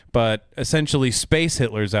be, but essentially space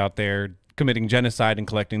Hitler's out there committing genocide and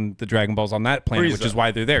collecting the Dragon Balls on that planet, which is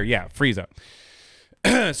why they're there. Yeah, Frieza.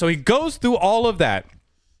 So he goes through all of that.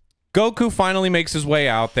 Goku finally makes his way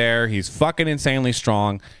out there. He's fucking insanely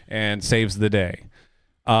strong and saves the day.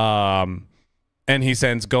 And he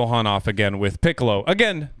sends Gohan off again with Piccolo.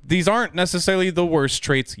 Again, these aren't necessarily the worst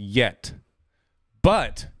traits yet,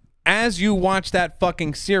 but as you watch that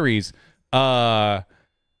fucking series, Goku,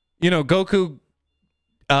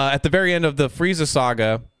 at the very end of the Frieza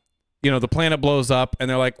saga, the planet blows up, and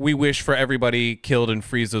they're like, we wish for everybody killed in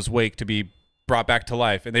Frieza's wake to be brought back to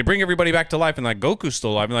life. And they bring everybody back to life, and like, Goku's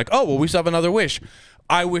still alive. And like, oh, well, we still have another wish.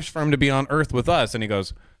 I wish for him to be on Earth with us. And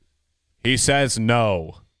he says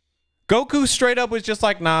no. Goku straight up was just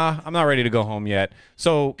like, nah, I'm not ready to go home yet.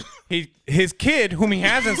 So his kid, whom he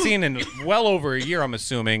hasn't seen in well over a year, I'm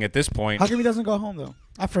assuming at this point. How come he doesn't go home though?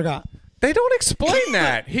 I forgot. They don't explain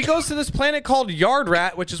that. He goes to this planet called Yard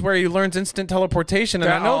Rat, which is where he learns instant teleportation.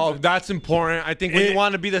 And I know that's important. I think when you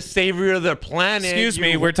want to be the savior of the planet. Excuse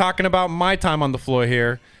me, we're talking about my time on the floor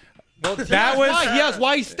here. Well, that was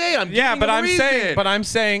why he stayed. I'm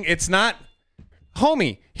saying it's not.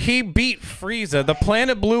 Homie, he beat Frieza. The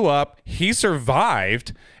planet blew up. He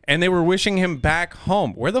survived, and they were wishing him back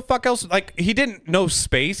home. Where the fuck else? Like, he didn't know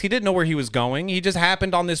space. He didn't know where he was going. He just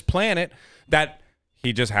happened on this planet that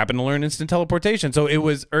he just happened to learn instant teleportation. So it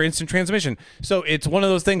was, or instant transmission. So it's one of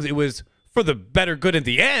those things. It was for the better good at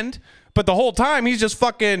the end, but the whole time he's just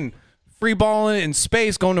fucking freeballing in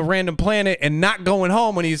space, going to a random planet and not going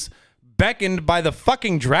home when he's beckoned by the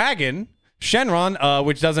fucking dragon, Shenron,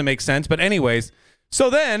 which doesn't make sense. But anyways, so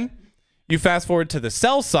then you fast forward to the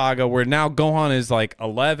Cell Saga, where now Gohan is like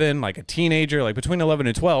 11, like a teenager, like between 11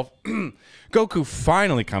 and 12. Goku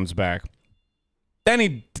finally comes back. Then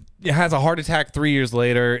he has a heart attack 3 years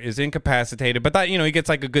later, is incapacitated, but that, he gets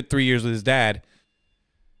like a good 3 years with his dad.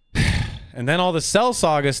 And then all the Cell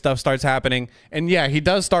Saga stuff starts happening. And yeah, he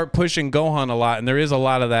does start pushing Gohan a lot. And there is a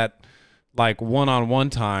lot of that like one-on-one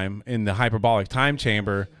time in the hyperbolic time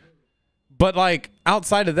chamber. But like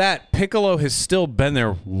outside of that, Piccolo has still been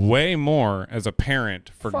there way more as a parent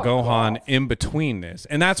for Gohan in between this.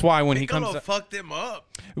 And that's why when Piccolo he comes fucked him up.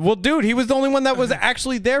 Well, dude, he was the only one that was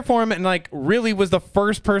actually there for him and like really was the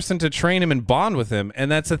first person to train him and bond with him. And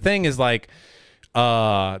that's the thing is like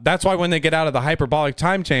that's why when they get out of the hyperbolic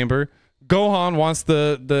time chamber, Gohan wants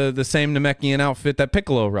the same Namekian outfit that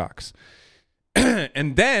Piccolo rocks.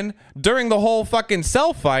 And then during the whole fucking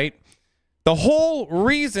Cell fight, the whole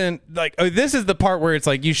reason, like, this is the part where it's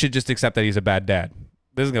like, you should just accept that he's a bad dad.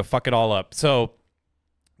 This is going to fuck it all up. So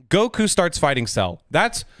Goku starts fighting Cell.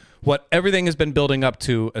 That's what everything has been building up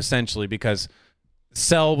to, essentially, because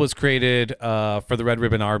Cell was created for the Red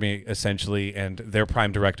Ribbon Army, essentially, and their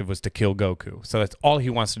prime directive was to kill Goku. So that's all he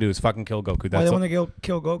wants to do is fucking kill Goku. That's why they want to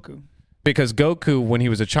kill Goku? Because Goku, when he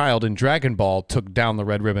was a child in Dragon Ball, took down the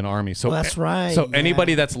Red Ribbon Army. So that's right. So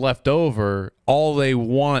anybody that's left over, all they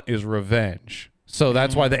want is revenge. So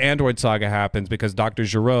that's why the Android Saga happens, because Dr.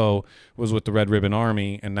 Gero was with the Red Ribbon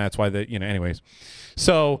Army, and that's why anyways.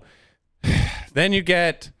 So then you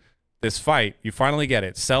get this fight. You finally get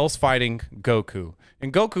it. Cell's fighting Goku.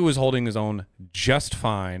 And Goku is holding his own just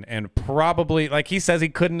fine, and probably, like he says he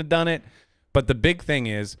couldn't have done it, but the big thing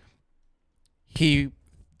is he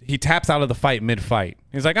taps out of the fight mid-fight.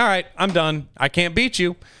 He's like, all right, I'm done. I can't beat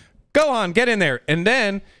you. Go on, get in there. And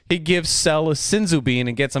then he gives Cell a Senzu Bean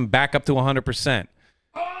and gets him back up to 100%.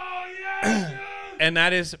 Oh, yeah! And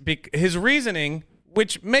that is his reasoning,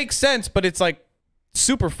 which makes sense, but it's like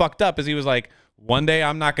super fucked up, as he was like, one day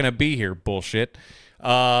I'm not going to be here, bullshit.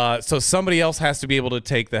 So somebody else has to be able to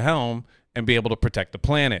take the helm and be able to protect the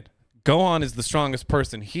planet. Gohan is the strongest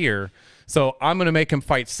person here, so I'm going to make him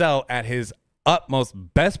fight Cell at his utmost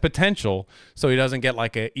best potential so he doesn't get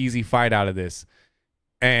like an easy fight out of this.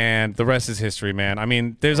 And the rest is history, man. I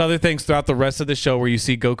mean, there's other things throughout the rest of the show where you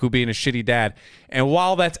see Goku being a shitty dad, and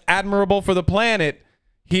while that's admirable for the planet,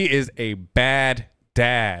 he is a bad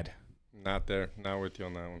dad. Not with you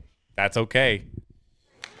on that one. That's okay.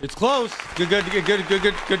 It's close. Good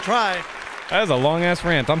try. That was a long ass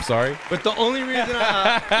rant. I'm sorry, but the only reason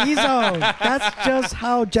Izzo, that's just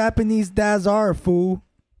how Japanese dads are, fool.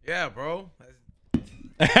 Yeah, bro.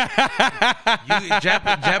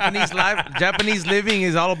 Japanese living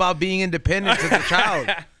is all about being independent as a child.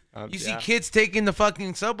 You see kids taking the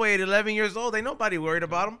fucking subway at 11 years old. Ain't nobody worried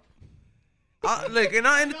about them. Look,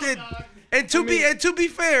 and to be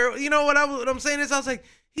fair, you know what I'm saying is, I was like,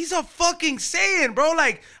 He's a fucking Saiyan, bro.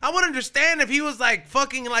 Like, I would understand if he was like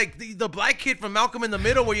fucking like the black kid from Malcolm in the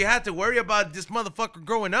Middle where you had to worry about this motherfucker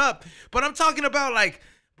growing up. But I'm talking about like,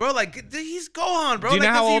 bro, like he's Gohan, bro. Do you know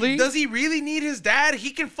like, how old he? Does he really need his dad?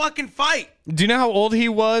 He can fucking fight. Do you know how old he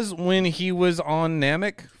was when he was on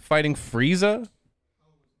Namek fighting Frieza?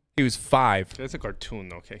 He was 5. That's a cartoon,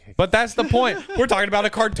 though. Okay. But that's the point. We're talking about a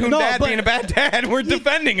cartoon dad being a bad dad. We're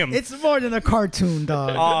defending him. It's more than a cartoon,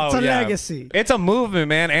 dog. Oh, It's a yeah. legacy. It's a movement,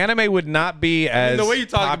 man. Anime would not be as the way you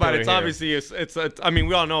talk about popular it, it's here. obviously it's I mean,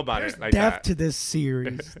 we all know about There's it like depth that. to this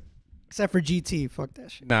series. Except for GT. Fuck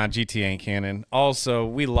that shit. Nah, GT ain't canon. Also,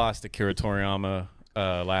 we lost Akira Toriyama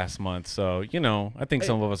last month, so you know, I think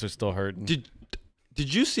some of us are still hurting.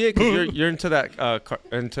 Did you see it? 'Cause you're into that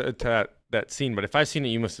into that scene, but if I've seen it,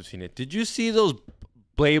 you must have seen it. Did you see those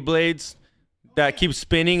blades that keep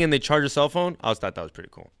spinning and they charge a cell phone? I thought that was pretty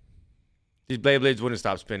cool. These blades wouldn't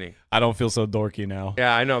stop spinning. I don't feel so dorky now.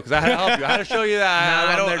 Yeah, I know, because I had to help you. I had to show you that.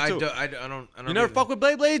 Nah, I don't. You never fuck with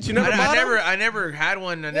blades? You never bought them? I never had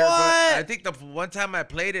one. I think the one time I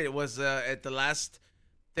played it was at the last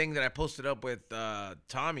thing that I posted up with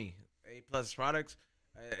Tommy, A Plus Products,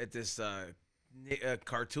 at this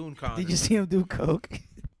cartoon con. Did you see him do coke?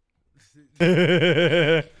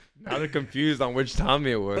 Now they're confused on which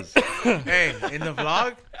Tommy it was. Hey, in the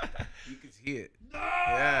vlog, you can see it.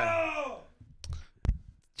 Yeah.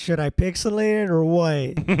 Should I pixelate it or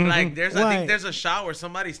what? Like I think What? there's a shot where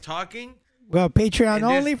somebody's talking. Well, Patreon and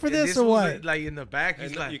only for and this or was, what? Like in the back, he's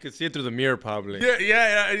And like, you can see it through the mirror, probably.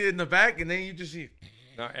 yeah, in the back, and then you just see,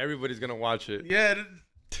 Now everybody's gonna watch it. yeah.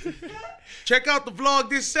 Check out the vlog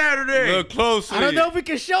this Saturday. Look closely. I don't know if we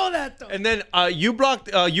can show that though. And then you blurred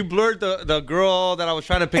the girl that I was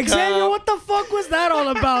trying to pick Xavier, up. what the fuck was that all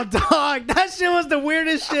about, dog? That shit was the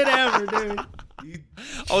weirdest shit ever, dude.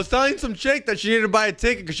 I was telling some chick that she needed to buy a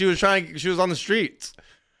ticket because she was on the streets.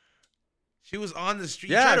 She was on the street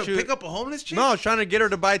Yeah, trying to pick up a homeless chick? No, I was trying to get her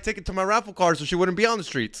to buy a ticket to my raffle car so she wouldn't be on the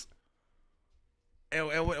streets. And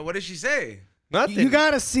what did she say? Nothing. You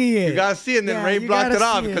gotta see it. You gotta see it, and then Yeah, Ray you blocked gotta it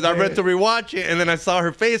off see because it, I went man. to rewatch it, and then I saw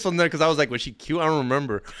her face on there because I was like, was she cute? I don't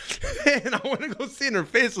remember. And I went to go see, and her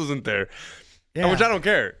face wasn't there, Yeah. which I don't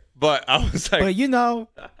care. But I was like, But you know,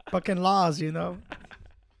 fucking laws, you know.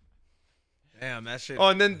 Damn, that shit. oh,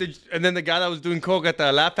 and then the guy that was doing coke at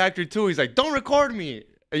the Laugh Factory too, he's like, don't record me,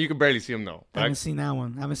 and you can barely see him though. I haven't seen that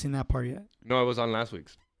one. I haven't seen that part yet. No, it was on last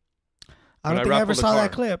week's. I When don't I think I ever raffled the saw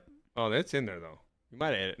that car. clip. Oh, that's in there though. You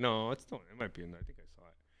might edit. No, it might be in there. I think I saw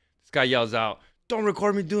it. This guy yells out, "Don't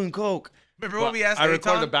record me doing coke." Remember But when we asked I recorded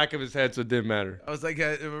Dayton? the back of his head, so it didn't matter. I was like,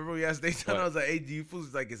 remember we asked Dayton? What? I was like, hey, do you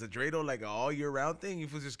fools like, is a Dreidel like an all year round thing? You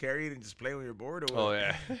fools just carry it and just play when you're bored? Or what? Oh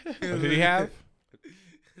yeah. What did he have?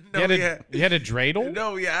 No, You had a dreidel?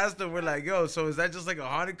 No, we asked him. We're like, yo, so is that just like a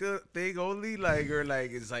Hanukkah thing only? Like, or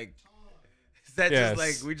like, it's like, is that Yes. just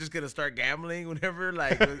like, we're just going to start gambling whenever?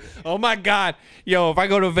 Like, Oh my god. Yo, if I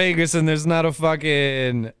go to Vegas and there's not a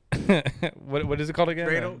fucking what is it called again?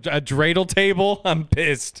 Dreidel? A dreidel table, I'm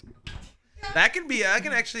pissed. that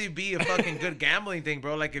can actually be a fucking good gambling thing,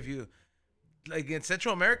 bro. Like, if you, like in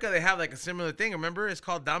Central America, they have like a similar thing. Remember? It's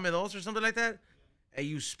called Daminos or something like that. And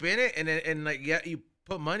you spin it and like, yeah, you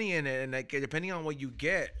put money in it, and like depending on what you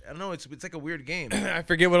get, I don't know, it's like a weird game. I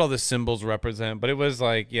forget what all the symbols represent, but it was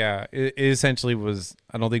like, yeah, it essentially was,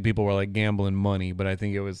 I don't think people were like gambling money, but I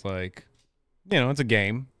think it was like, you know, it's a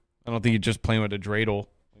game. I don't think you're just playing with a dreidel,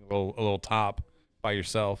 a little top by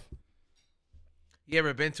yourself. You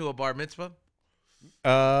ever been to a bar mitzvah?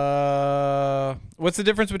 What's the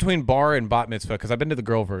difference between bar and bat mitzvah? Because I've been to the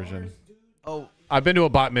girl version. Oh, I've been to a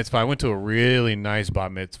bat mitzvah. I went to a really nice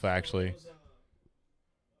bat mitzvah, actually.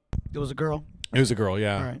 It was a girl. It was a girl,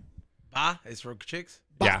 yeah. All right. bah, it's for chicks.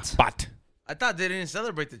 Yeah, Bat. bat. I thought they didn't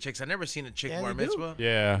celebrate the chicks. I never seen a chick Yeah, bar they do. mitzvah.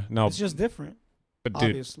 Yeah, no, It's just different, but dude,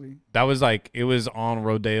 obviously. that was like, it was on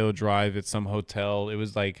Rodeo Drive at some hotel. It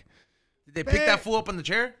was like, Did they pick that fool up on the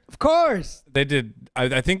chair? Of course. they did,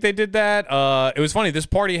 I think they did that. It was funny. This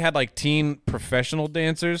party had like teen professional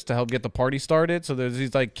dancers to help get the party started. So there's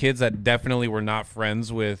these like kids that definitely were not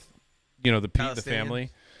friends with, you know, the Palestinians. family.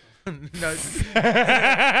 No,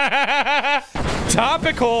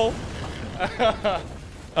 Topical.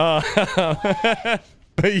 But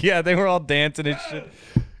yeah, they were all dancing and shit.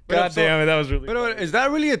 God damn it, that was really. But is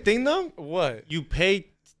that really a thing though? What? You pay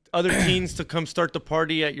other teens to come start the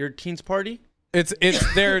party at your teens' party? It's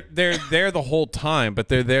they're there the whole time, but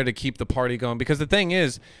they're there to keep the party going. Because the thing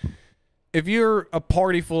is, if you're a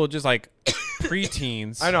party full of just like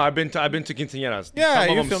preteens, I know. I've been to quinceañeras. yeah,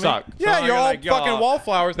 Some you of feel them me? suck. Yeah, So you're all like, fucking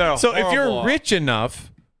wallflowers. they're So if you're horrible. rich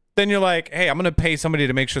enough, then you're like, hey, I'm gonna pay somebody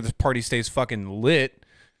to make sure this party stays fucking lit.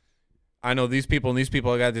 I know these people, and these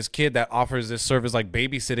people got this kid that offers this service like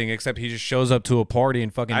babysitting, except he just shows up to a party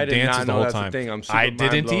and fucking dances the whole time. I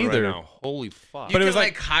didn't either. Right now. Holy fuck! But it was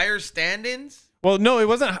like hire stand-ins. Well, no, it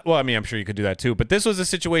wasn't. Well, I mean, I'm sure you could do that too, but this was a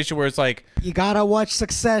situation where it's like You gotta watch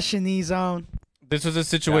Succession, E-Zone. this was a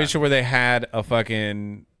situation where they had a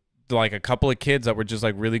fucking like a couple of kids that were just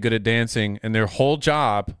like really good at dancing, and their whole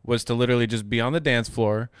job was to literally just be on the dance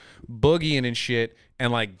floor, boogieing and shit,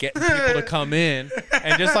 and like getting people to come in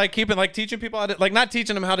and just like keeping like teaching people how to like not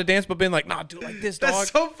teaching them how to dance, but being like, nah, do like this, dog.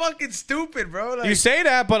 That's so fucking stupid, bro. Like, You say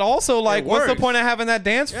that, but also like, what's the point of having that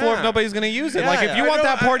dance floor if nobody's gonna use it? Like, if you want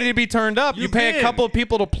that party to be turned up, you pay a couple of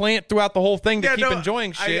people to plant throughout the whole thing to keep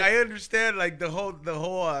enjoying shit. I understand like the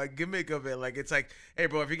whole gimmick of it. Like, it's like, hey,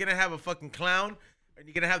 bro, if you're gonna have a fucking clown. And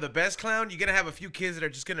you're gonna have the best clown. You're gonna have a few kids that are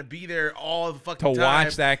just gonna be there all the fucking time. To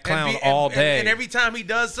watch that clown all day. And every time he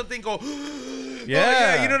does something, go, Yeah. oh,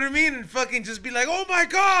 yeah, you know what I mean? And fucking just be like, oh my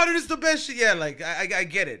god, it is the best shit. Yeah, like I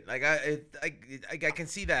get it. Like I can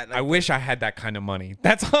see that. Like, I wish I had that kind of money.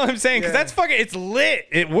 That's all I'm saying. Because that's fucking, it's lit.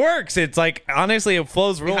 It works. It's like, honestly, it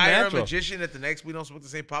flows real hire natural. a magician at the next We Don't Smoke the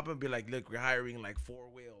Same pop and be like, look, we're hiring like 4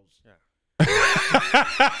 whales.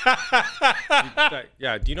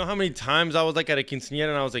 Yeah, do you know how many times I was like at a quinceañera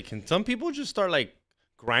and I was like, can some people just start like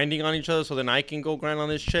grinding on each other so then I can go grind on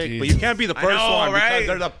this chick? Jesus. But you can't be the first one right? because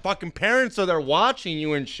they're the fucking parents, so they're watching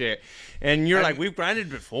you and shit. And you're like, we've grinded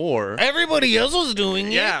before. Everybody else was doing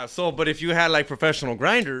it. Yeah, so but if you had like professional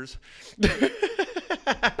grinders. What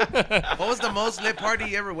was the most lit party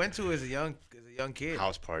you ever went to as a young kid?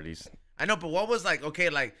 House parties. I know, but what was like, okay,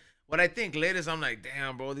 like what I think lit is I'm like,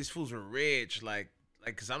 damn, bro, these fools were rich. Like,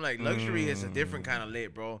 cause I'm like, luxury is a different kind of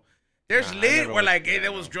lit, bro. There's lit where like, hey,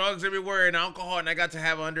 there was drugs everywhere and alcohol, and I got to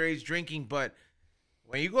have underage drinking. But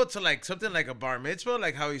when you go to like something like a bar mitzvah,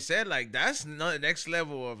 like how he said, like that's the next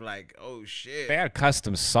level of like, oh shit. They had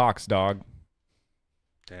custom socks, dog.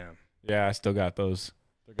 Damn. Yeah, I still got those.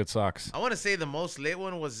 They're good socks. I want to say the most lit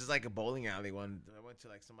one was just like a bowling alley one. I went to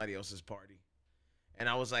like somebody else's party. And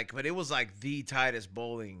I was like, but it was like the tightest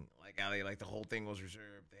bowling like alley. Like the whole thing was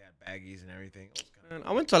reserved. They had baggies and everything.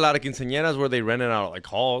 I went to a lot of quinceañeras where they rented out like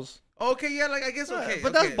halls. Okay, yeah, like I guess okay.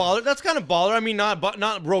 But that's baller. That's kind of baller. I mean,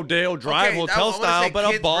 not Rodeo Drive hotel style,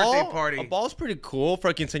 but a ball. Party. A ball's pretty cool for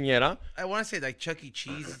a quinceañera. I want to say like Chuck E.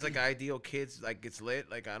 Cheese. It's like ideal kids. Like it's lit.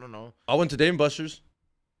 Like I don't know. I went to Dave & Buster's,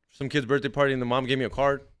 some kid's birthday party, and the mom gave me a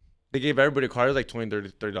card. They gave everybody a card. It was like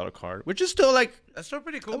 $20, $30 card, which is still like that's still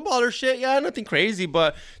pretty cool. A baller shit. Yeah, nothing crazy,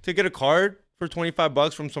 but to get a card for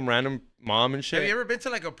 $25 from some random mom and shit. Have you ever been to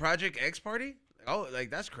like a Project X party? Oh, like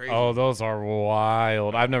that's crazy. Oh, those are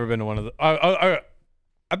wild. I've never been to one of the.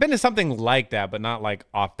 I've been to something like that, but not like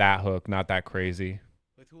off that hook. Not that crazy.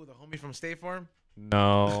 With who? The homie from State Farm?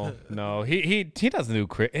 No, no. He doesn't do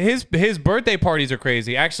his birthday parties are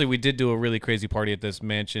crazy. Actually, we did do a really crazy party at this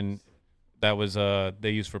mansion that was they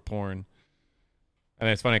used for porn. And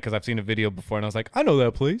it's funny because I've seen a video before and I was like, I know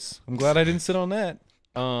that place. I'm glad I didn't sit on that.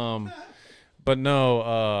 But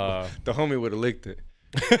no, the homie would have licked it.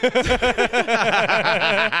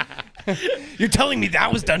 You're telling me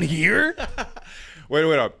that was done here?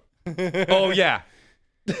 Wait up. Oh yeah.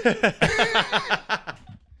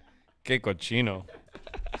 Que cochino.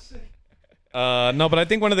 No, but I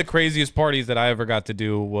think one of the craziest parties that I ever got to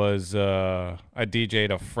do was I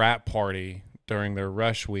DJ'd a frat party during their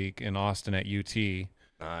rush week in Austin at UT.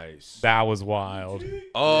 Nice. That was wild.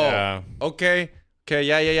 Oh, yeah. Okay.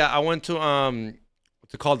 Yeah. I went to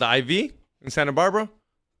what's it called, the IV in Santa Barbara.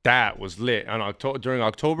 That was lit on during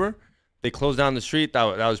October. They closed down the street.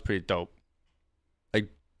 That was pretty dope.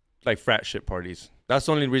 Like frat shit parties. That's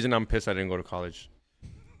the only reason I'm pissed I didn't go to college.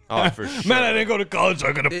 Oh, for sure. Man, I didn't go to college, so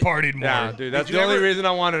I could have partied more. Yeah, dude, that's the only reason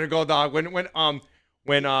I wanted to go, dog. When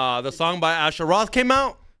the song by Asher Roth came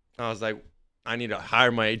out, I was like, I need to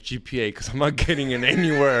hire my GPA because I'm not getting in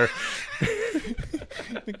anywhere.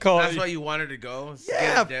 That's why you wanted to go.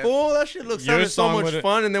 Yeah, fool. That shit sounded so much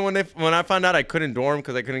fun. And then when I found out I couldn't dorm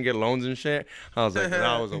because I couldn't get loans and shit, I was like,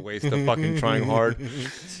 that was a waste of fucking trying hard.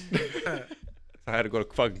 I had to go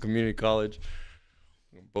to fucking community college.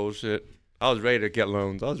 Bullshit. I was ready to get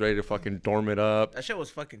loans. I was ready to fucking dorm it up. That shit was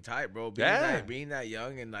fucking tight, bro. Being that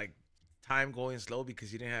young and like time going slow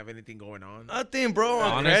because you didn't have anything going on. Nothing, bro.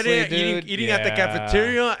 Honestly, dude, eating at the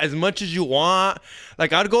cafeteria as much as you want.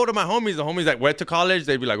 Like I'd go to my homies. The homies that went to college,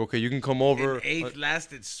 they'd be like, "Okay, you can come over." And eighth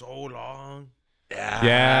lasted so long.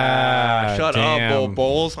 Yeah. Shut up,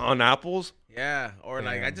 bowls on apples. Yeah, or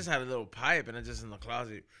like I just had a little pipe and I just in the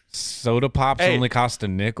closet. Soda pops only cost a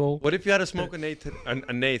nickel. What if you had to smoke an eighth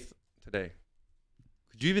today?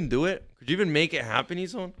 Could you even do it? Could you even make it happen,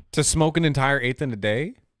 Ezone? To smoke an entire eighth in a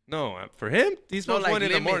day? No, for him, he smokes one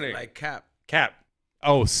in the morning. Like cap.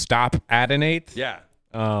 Oh, stop at an eighth? Yeah.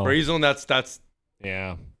 Oh. For Ezone, that's.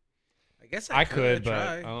 Yeah. I guess I could, but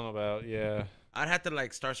try. I don't know about, yeah. I'd have to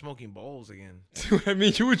like start smoking bowls again. I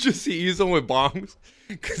mean, you would just see Ezone with bongs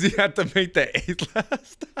because he had to make the eighth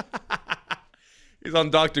last. He's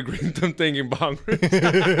on Dr. Green thumb thinking bong. What's wrong,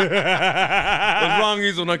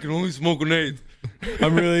 Ezone? I can only smoke an eighth.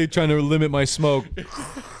 I'm really trying to limit my smoke.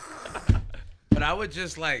 But I would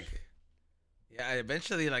just like, yeah,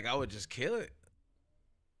 eventually like I would just kill it.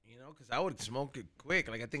 You know, because I would smoke it quick.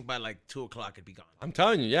 Like I think by like 2 o'clock it'd be gone. I'm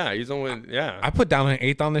telling you, yeah, Ezone, yeah. I put down an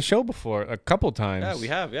eighth on the show before a couple times. Yeah, we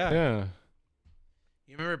have, yeah. Yeah.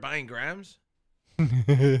 You remember buying grams?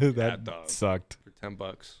 That dog. sucked. For $10.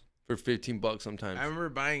 For $15 sometimes. I remember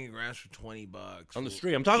buying grams for $20 on the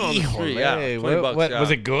street. I'm talking on the street. Yeah, Hey, $20. what, yeah. was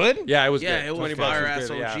it good? Yeah, it was. Yeah, good. it was $20 fire ass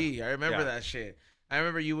good, OG. yeah. I remember that shit. I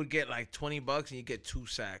remember you would get like $20 and you get 2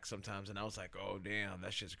 sacks sometimes, and I was like, oh damn,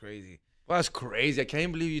 that shit's crazy. Well, that's crazy. I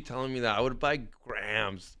can't believe you telling me that. I would buy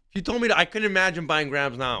grams. If you told me that, I couldn't imagine buying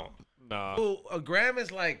grams now. Nah. Fool, a gram is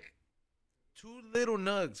like 2 little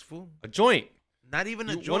nugs, fool. A joint. Not even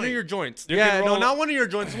a joint. One of your joints. You Yeah, can no, roll- not one of your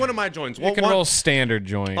joints. One of my joints. You can roll standard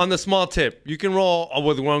joint. on the small tip. You can roll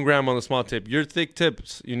with 1 gram on the small tip. Your thick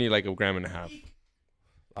tips, you need like 1.5 grams.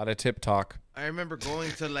 A lot of tip talk. I remember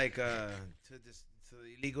going to like to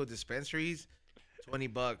illegal dispensaries,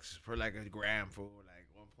 $20 for like a gram for like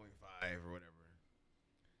 1.5 or whatever,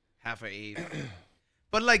 half an eighth.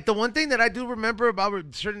 But like the one thing that I do remember about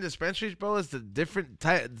certain dispensaries, bro, is the different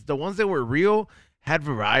the ones that were real had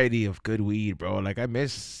variety of good weed, bro. Like I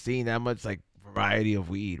miss seeing that much like variety of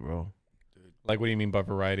weed, bro. Like, what do you mean by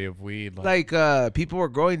variety of weed? Like people were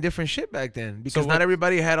growing different shit back then because not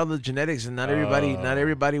everybody had all the genetics, and not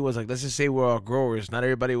everybody was like, let's just say we're all growers. Not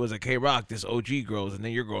everybody was like, hey, Rock, this OG grows, and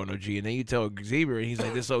then you're growing OG, and then you tell Xavier, and he's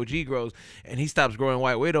like, this OG grows, and he stops growing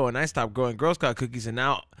White Widow, and I stopped growing Girl Scout cookies, and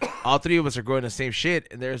now all 3 of us are growing the same shit,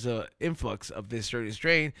 and there's a influx of this certain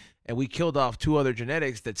strain, and we killed off 2 other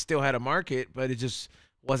genetics that still had a market, but it just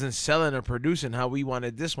wasn't selling or producing how we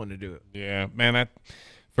wanted this one to do it. Yeah, man, that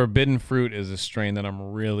Forbidden Fruit is a strain that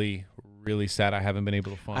I'm really, really sad I haven't been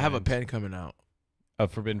able to find. I have a pen coming out.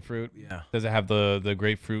 Of Forbidden Fruit? Yeah. Does it have the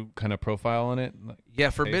grapefruit kind of profile on it? Yeah,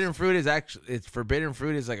 Forbidden Fruit is actually Forbidden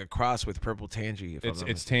Fruit is like a cross with purple tangy.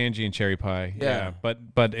 It's tangy and cherry pie. Yeah.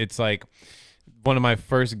 But it's like one of my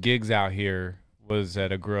first gigs out here was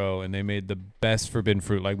at a grow, and they made the best Forbidden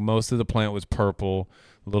Fruit. Like most of the plant was purple,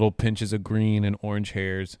 little pinches of green and orange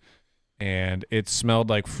hairs. And it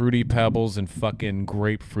smelled like Fruity Pebbles and fucking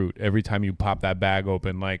grapefruit every time you pop that bag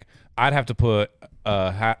open. Like, I'd have to put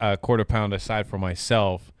a quarter pound aside for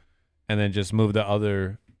myself and then just move the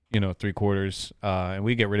other, 3/4. And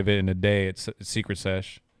we get rid of it in a day. It's Secret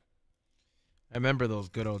Sesh. I remember those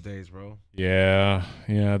good old days, bro. Yeah.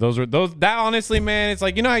 That honestly, man, it's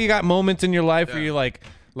like, how you got moments in your life where you like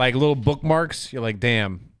little bookmarks. You're like,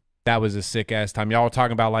 damn, that was a sick ass time. Y'all were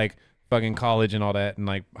talking about like fucking college and all that and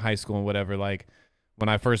like high school and whatever. Like when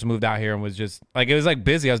I first moved out here and was just like, it was like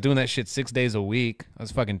busy. I was doing that shit 6 days a week. I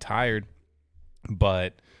was fucking tired,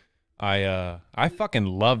 but I fucking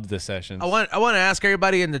loved the sessions. I want to ask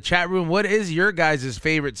everybody in the chat room, what is your guys'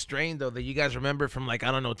 favorite strain though that you guys remember from like,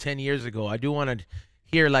 I don't know, 10 years ago? I do want to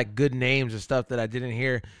hear like good names and stuff that I didn't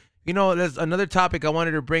hear. There's another topic I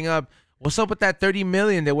wanted to bring up. What's up with that 30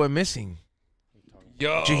 million that went missing?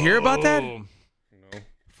 Did you hear about that?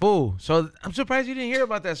 Fool. So I'm surprised you didn't hear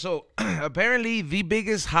about that. So apparently the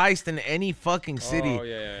biggest heist in any fucking city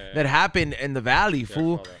that happened in the valley,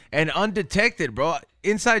 fool, and undetected, bro.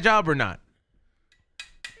 Inside job or not?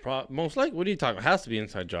 Most likely. What are you talking about? It has to be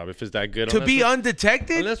inside job if it's that good. To be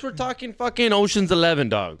undetected? Unless we're talking fucking Ocean's 11,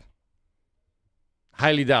 dog.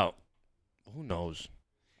 Highly doubt. Who knows?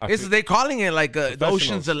 They're calling it like the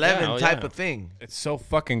Ocean's 11 type of thing. It's so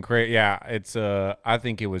fucking crazy. Yeah, it's I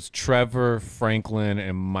think it was Trevor, Franklin,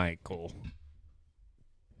 and Michael.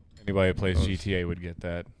 Anybody who plays GTA would get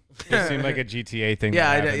that. It seemed like a GTA thing.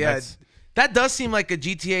 Yeah. That does seem like a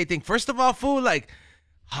GTA thing. First of all, fool, like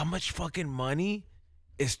how much fucking money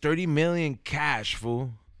is 30 million cash,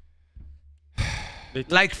 fool?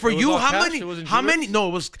 Like for you, how many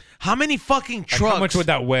fucking trucks? Like how much would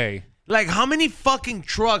that weigh? Like, how many fucking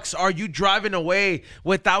trucks are you driving away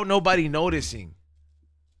without nobody noticing?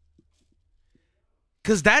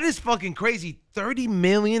 Because that is fucking crazy. 30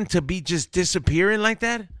 million to be just disappearing like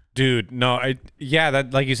that? Dude, no.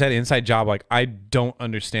 That, like you said, inside job. Like, I don't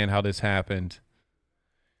understand how this happened.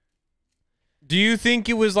 Do you think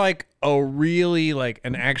it was like a really like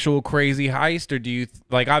an actual crazy heist? Or do you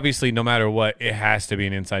like, obviously, no matter what, it has to be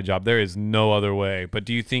an inside job. There is no other way. But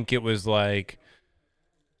do you think it was like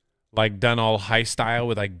like done all high style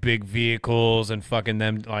with like big vehicles and fucking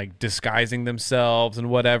them like disguising themselves and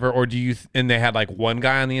whatever? Or do you and they had like one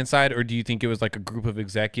guy on the inside, or do you think it was like a group of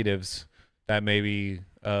executives that maybe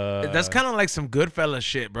that's kind of like some Goodfellas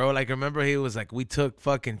shit, bro. Like, remember he was like, we took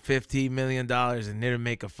fucking $15 million and didn't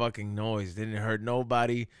make a fucking noise, didn't hurt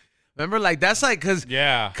nobody. Remember, like, that's like, cause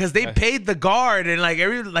they paid the guard and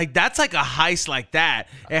like that's like a heist like that.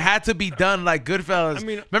 It had to be done like Goodfellas. I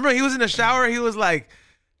mean, remember he was in the shower, he was like,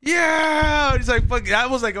 yeah, he's like, fuck. I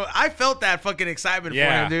was like, I felt that fucking excitement for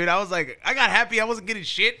him, dude. I was like, I got happy I wasn't getting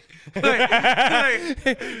shit. Go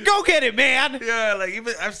get it, man. Yeah, like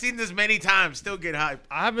even I've seen this many times, still get hyped.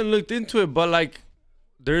 I haven't looked into it, but like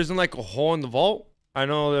there isn't like a hole in the vault. I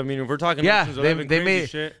know. I mean, if we're talking, they made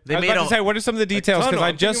shit. They made to say, what are some of the details? Because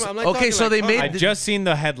I just I just seen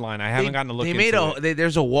the headline. I haven't gotten to look.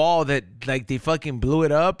 There's a wall that like they fucking blew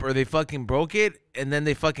it up or they fucking broke it, and then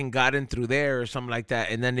they fucking got in through there or something like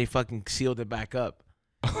that, and then they fucking sealed it back up.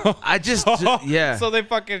 I just yeah. So they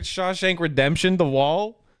fucking Shawshank Redemption the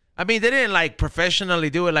wall. I mean, they didn't like professionally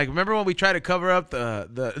do it. Like, remember when we tried to cover up the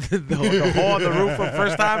hole in the roof for the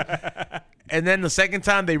first time, and then the second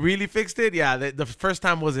time they really fixed it? Yeah, the first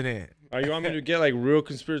time wasn't it. Are you want me to get like real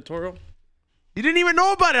conspiratorial? You didn't even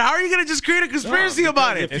know about it. How are you gonna just create a conspiracy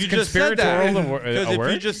about it? If you just said that, because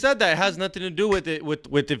if you just said that, it has nothing to do with it.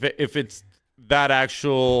 With if it's that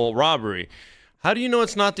actual robbery, how do you know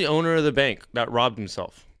it's not the owner of the bank that robbed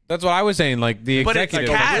himself? That's what I was saying. Like the executive,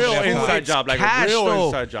 but it's cash, like a real inside job, like a real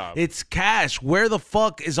inside job. It's cash. Where the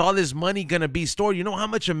fuck is all this money gonna be stored? You know how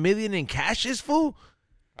much $1 million in cash is, fool?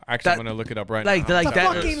 Actually, I'm gonna look it up right now. Like that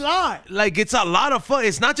fucking lot. Like it's a lot of fun.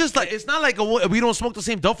 It's not just like we don't smoke the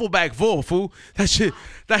same duffel bag full, fool. That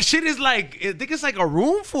shit is like I think it's like a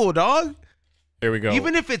room full, dog. Here we go.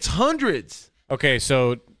 Even if it's hundreds. Okay,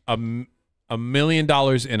 so $1 million in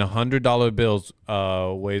 $100 bills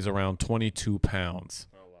weighs around 22 pounds.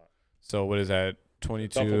 So what is that?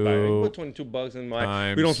 22. Put $22 in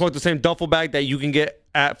my. We don't smoke the same duffel bag that you can get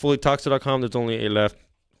at fullytoxic.com. There's only 8 left.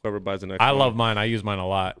 Whoever buys the next. I love mine. I use mine a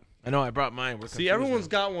lot. I know. I brought mine. See, everyone's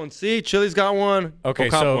got one. See, Chili's got one. Okay,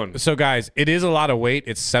 so guys, it is a lot of weight.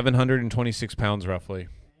 It's 726 pounds roughly.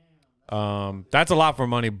 That's a lot for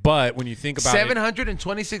money, but when you think about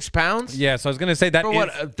 726 pounds. Yeah, so I was gonna say that for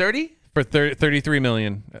what 30. For 33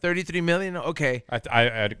 million. 33 million. Okay. I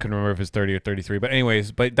couldn't remember if it's 30 or 33, but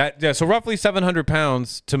anyways, so roughly 700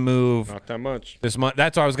 pounds to move. Not that much. That's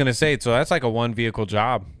what I was gonna say. So that's like a one vehicle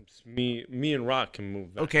job. Me and Rock can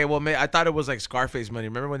move that. Okay, well, I thought it was like Scarface money.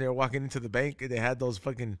 Remember when they were walking into the bank and they had those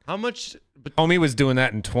fucking. How much? Homie was doing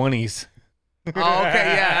that in 20s. Oh, okay,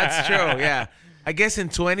 yeah, that's true. Yeah, I guess in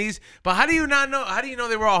 20s. But how do you not know? How do you know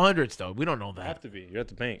they were all hundreds though? We don't know that. Have to be. You're at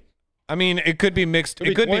the bank. I mean, it could be mixed.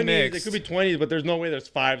 It could be mixed. It could be 20s, but there's no way there's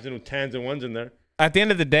 5s and 10s and 1s in there. At the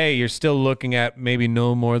end of the day, you're still looking at maybe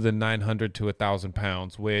no more than 900 to 1,000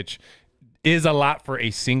 pounds, which is a lot for a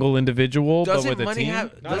single individual. Doesn't but with money a team,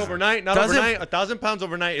 have not overnight? Not overnight. 1,000 pounds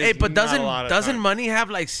overnight. Is but not a lot of doesn't time. money have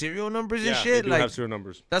like serial numbers and shit? They do like have serial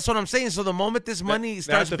numbers. That's what I'm saying. So the moment this money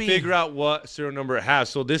starts to being figure out what serial number it has.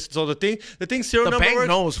 So the thing serial number bank works,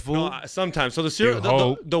 knows, fool. No, sometimes. So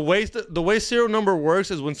the way serial number works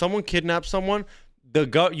is when someone kidnaps someone,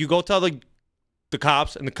 you go tell the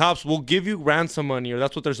cops, and the cops will give you ransom money, or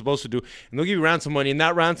that's what they're supposed to do, and they'll give you ransom money, and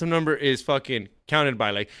that ransom number is fucking counted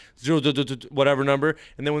by like 0 whatever number,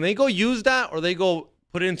 and then when they go use that or they go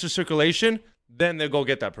put it into circulation, then they go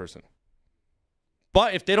get that person.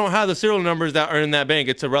 But if they don't have the serial numbers that are in that bank,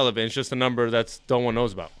 it's irrelevant. It's just a number that's no one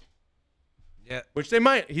knows about. Yeah, which they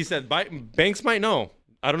might. He said banks might know.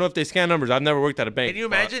 I don't know if they scan numbers. I've never worked at a bank. Can you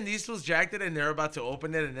imagine these fools jacked it and they're about to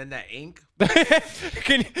open it and then that ink? the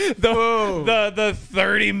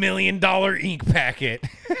 $30 million ink packet.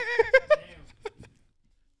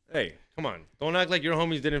 Hey, come on! Don't act like your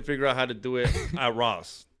homies didn't figure out how to do it at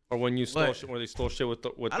Ross or when you stole shit, where they stole shit with.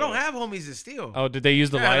 I don't have homies to steal. Oh, did they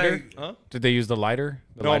use the lighter? Huh? Did they use the lighter?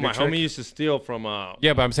 No, my homie used to steal from.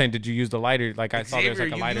 Yeah, but I'm saying, did you use the lighter? Like I saw there's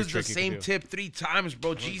like a lighter trick. You used the same tip 3 times,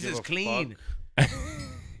 bro. Jesus, clean.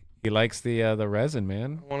 He likes the resin,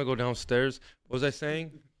 man. I want to go downstairs. What was I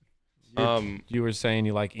saying? You were saying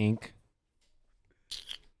you like ink.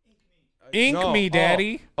 Ink me,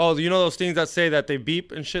 daddy. Oh, you know those things that say that they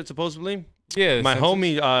beep and shit supposedly? Yeah. My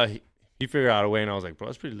homie, he figured out a way, and I was like, bro,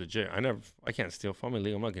 that's pretty legit. I can't steal from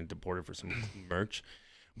illegal. I'm not getting deported for some merch.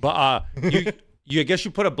 But I guess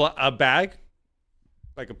you put a bag,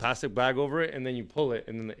 like a plastic bag over it, and then you pull it,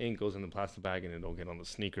 and then the ink goes in the plastic bag, and it don't get on the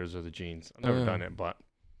sneakers or the jeans. I've never done it, but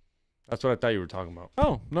that's what I thought you were talking about.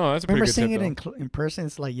 Oh no, that's a pretty Remember good seeing tip, it in person?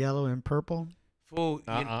 It's like yellow and purple. Fool,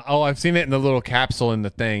 Oh, I've seen it in the little capsule in the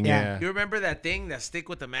thing. Yeah. You remember that thing, that stick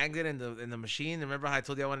with the magnet in the machine? Remember how I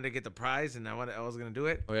told you I wanted to get the prize and I was gonna do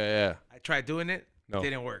it? Oh yeah. I tried doing it. No, it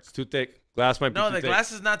didn't work. It's too thick. Glass might be too No, the thick.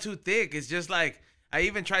 glass is not too thick. It's just like I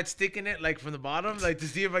even tried sticking it like from the bottom, like to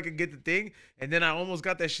see if I could get the thing, and then I almost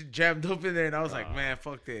got that shit jammed up in there, and I was like, man,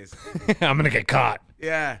 fuck this. I'm gonna get caught.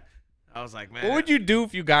 Yeah. I was like, man. What would you do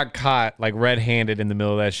if you got caught like red-handed in the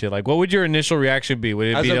middle of that shit? Like, what would your initial reaction be? Would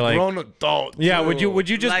it As be a like, grown adult? yeah? Too. Would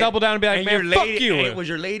you just Like, double down and be like, And man, your fuck lady, you? hey, was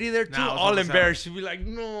your lady there too? Nah, I was All on the side. embarrassed. She'd be like,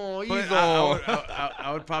 no, But ego.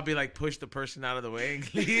 I would probably like push the person out of the way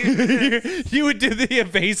and leave. You would do the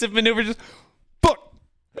evasive maneuver, just fuck.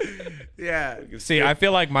 Yeah. See, I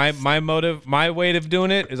feel like my way of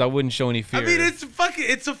doing it is I wouldn't show any fear. I mean,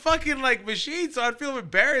 it's a fucking like machine, so I'd feel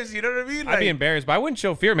embarrassed. You know what I mean? I'd be embarrassed, but I wouldn't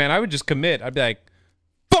show fear, man. I would just commit. I'd be like,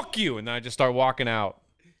 fuck you, and then I'd just start walking out.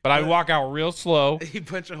 But I'd walk out real slow. You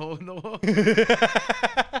punch a hole in the wall.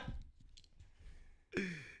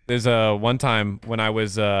 There's one time when I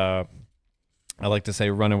was I like to say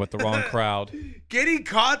running with the wrong crowd. Getting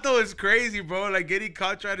caught though is crazy, bro. Like getting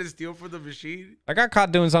caught trying to steal from the machine. I got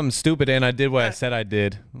caught doing something stupid and I did what I said I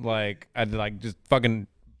did. Like I'd like just fucking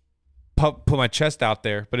put my chest out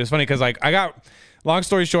there. But it's funny because like I got, long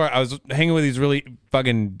story short, I was hanging with these really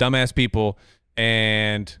fucking dumbass people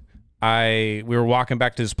and we were walking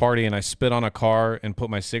back to this party and I spit on a car and put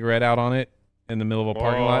my cigarette out on it in the middle of a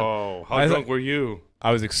parking lot. Oh, how drunk were you?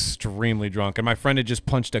 I was extremely drunk, and my friend had just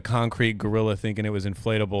punched a concrete gorilla thinking it was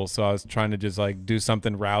inflatable, so I was trying to just like do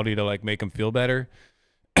something rowdy to like make him feel better.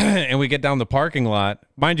 And we get down the parking lot.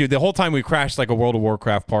 Mind you, the whole time we crashed like a World of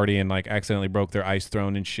Warcraft party and like accidentally broke their ice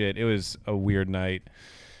throne and shit. It was a weird night.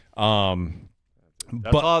 That's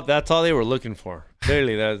all they were looking for.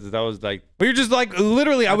 Clearly, that was like. But you're just like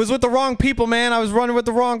literally. I was with the wrong people, man. I was running with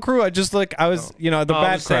the wrong crew. I just like I was, the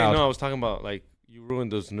bad crowd. I was talking about like. You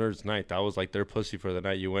ruined those nerds' night. That was like their pussy for the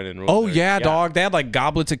night you went and ruined. Oh yeah, dog. They had like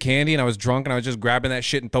goblets of candy, and I was drunk, and I was just grabbing that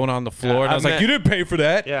shit and throwing it on the floor. And I was like, "You didn't pay for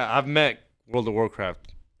that." Yeah, I've met World of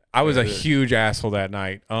Warcraft. I was a huge asshole that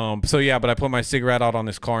night. So yeah, but I put my cigarette out on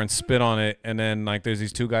this car and spit on it, and then like there's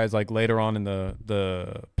these two guys like later on in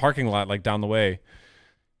the parking lot, like down the way,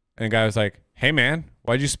 and the guy was like, "Hey man,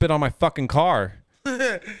 why'd you spit on my fucking car?"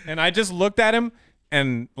 And I just looked at him,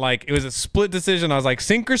 and like it was a split decision. I was like,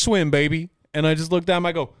 "Sink or swim, baby." And I just looked down.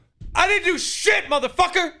 I go, I didn't do shit,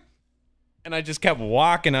 motherfucker. And I just kept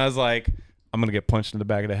walking. I was like, I'm gonna get punched in the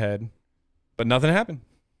back of the head, but nothing happened.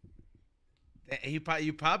 You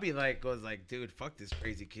probably like was like, dude, fuck this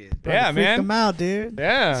crazy kid. Yeah, man. Freak him out, dude.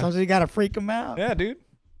 Yeah. Sometimes you gotta freak him out. Yeah, dude.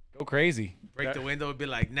 Go crazy. Break the window and be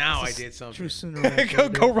like, now I did something. True sooner or later,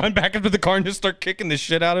 go run back into the car and just start kicking the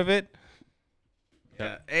shit out of it.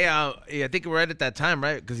 Yeah. Hey, I think we're right at that time,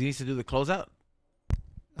 right? Because he needs to do the closeout.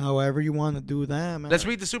 However you want to do that, man. Let's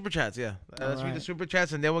read the super chats. Yeah, let's read the right. super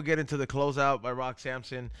chats, and then we'll get into the closeout by Rock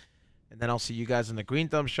Samson, and then I'll see you guys in the Green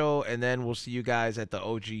Thumb show, and then we'll see you guys at the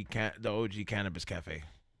OG Cannabis Cafe.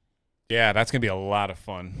 Yeah, that's gonna be a lot of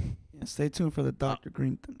fun. Yeah, stay tuned for the Dr.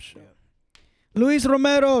 Green Thumb show. Luis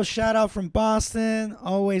Romero, shout out from Boston.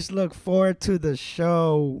 Always look forward to the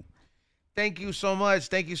show. Thank you so much.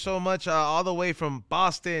 Thank you so much. All the way from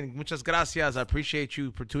Boston. Muchas gracias. I appreciate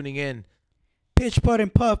you for tuning in. Pitch Putt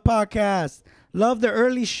and Puff podcast. Love the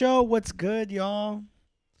early show. What's good, y'all?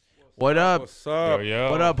 What up? What's up? Yo.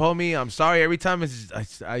 What up, homie? I'm sorry. Every time I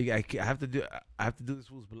have to do this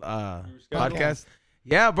fool's podcast.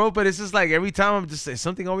 Yeah, bro. But it's just like every time I'm just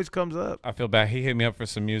something always comes up. I feel bad. He hit me up for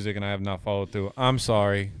some music and I have not followed through. I'm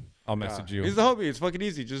sorry. I'll message you. He's the homie. It's fucking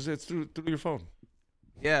easy. It's through your phone.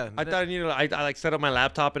 Yeah. I thought I like set up my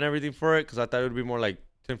laptop and everything for it because I thought it would be more like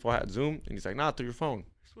tinfoil hat Zoom. And he's like, nah, through your phone.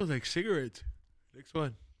 smells like cigarettes. Next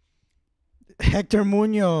one. Hector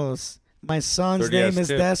Munoz. My son's 30 name as is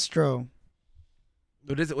tip. Destro.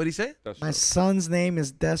 What is it? What did he say? That's My true. son's name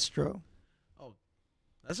is Destro.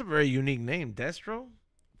 That's a very unique name, Destro.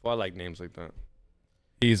 Well, I like names like that.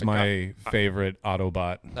 He's my favorite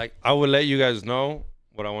Autobot. Like, I would let you guys know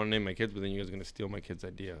what I want to name my kids, but then you guys are going to steal my kid's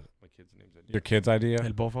idea. My kid's name's idea. Your kid's idea?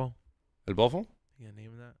 El Bofo. El Bofo? Yeah,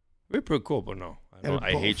 name that. We're pretty cool, but no.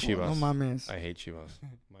 I hate Chivas. No mames. I hate Chivas.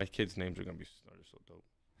 My kids' names are going to be so dope.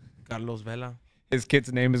 Carlos Vela. His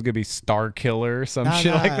kid's name is gonna be Star Killer or some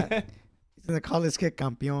shit like that. He's gonna call his kid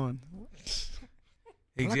Campeón.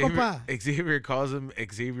 Xavier calls him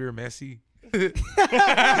Xavier Messi. That's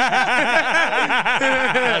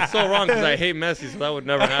so wrong because I hate Messi, so that would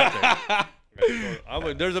never happen.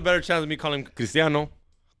 There's a better chance of me calling him Cristiano.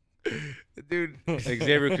 Dude.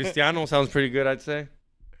 Xavier Cristiano sounds pretty good, I'd say.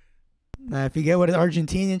 Now, if you get with an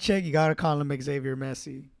Argentinian chick, you gotta call him Xavier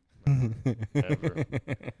Messi. Ever.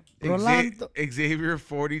 Rolando. Xavier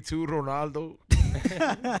 42 Ronaldo.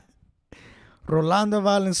 Rolando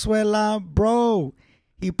Valenzuela, bro,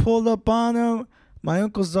 he pulled up on him. My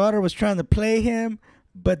uncle's daughter was trying to play him,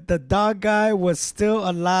 but the dog guy was still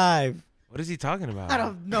alive. What is he talking about? I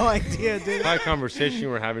have no idea, dude. High conversation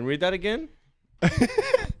we're having. Read that again.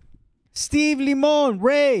 Steve Limon,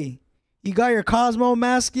 Ray, you got your Cosmo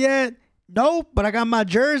mask yet? Nope, but I got my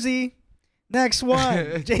jersey. Next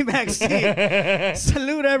one, J Max T.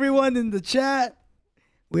 Salute everyone in the chat.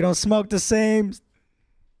 We don't smoke the same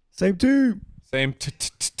team. Same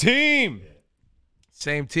team.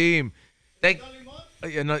 Same team.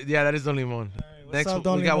 Yeah, that is Don Limon. Next, up,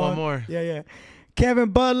 we got one more. Yeah.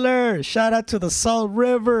 Kevin Butler, shout out to the Salt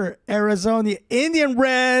River, Arizona Indian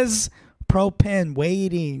Res Pro Pen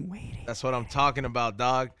waiting. That's what I'm talking about,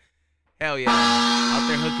 dog. Hell yeah. Out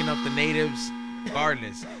there hooking up the natives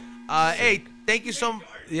regardless. Hey, thank you so much.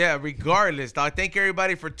 Yeah, regardless, dog. Thank you,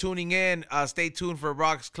 everybody, for tuning in. Stay tuned for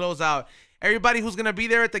Rock's closeout. Everybody who's going to be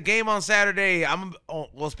there at the game on Saturday,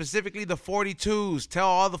 specifically the 42s. Tell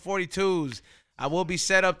all the 42s. I will be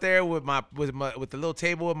set up there with the little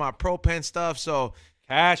table with my Pro Pen stuff. So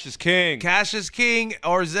Cash is king. Cash is king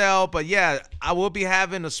or Zelle. But yeah, I will be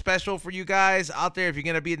having a special for you guys out there if you're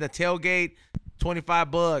gonna be in the tailgate.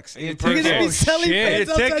 $25. You're gonna be selling Get pens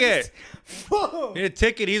a ticket. Get a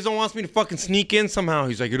ticket. He don't want me to fucking sneak in somehow.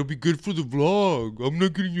 He's like, it'll be good for the vlog. I'm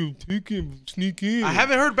not getting you a ticket. Sneak in. I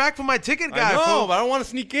haven't heard back from my ticket guy. I know, fool. but I don't want to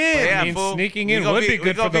sneak in. Yeah, I mean, fool. sneaking We in gonna would be good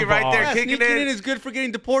we gonna for the be right there, vlog. kicking Sneaking it. in is good for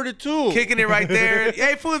getting deported too. Kicking it right there.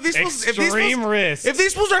 Hey, fool, if these risk. if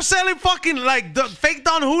these fools are selling fucking like the fake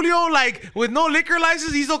Don Julio, like with no liquor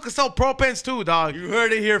license, these will sell Pro Pens too, dog. You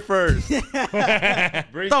heard it here first. What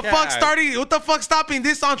the fuck stopping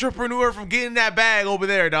this entrepreneur from getting that bag over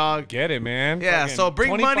there, dog? Get it, man. Yeah, Fucking so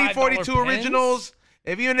bring money, $25 42 pens? originals.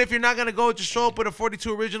 Even if you're not gonna go, just show up with a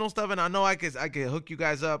 42 original stuff, and I know I could hook you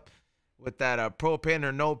guys up with that Pro Pen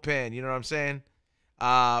or no pen. You know what I'm saying?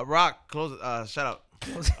 Rock, close. Shut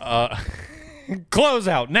up. Close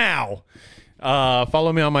out now.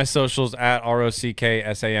 Follow me on my socials at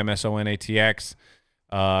ROCKSAMSONATX.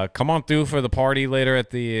 Come on through for the party later at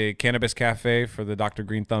the Cannabis Cafe for the Dr.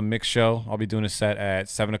 Green Thumb Mix Show. I'll be doing a set at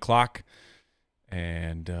 7 o'clock.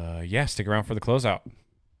 And yeah, stick around for the closeout.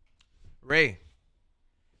 Ray.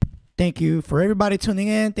 Thank you for everybody tuning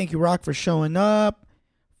in. Thank you, Rock, for showing up.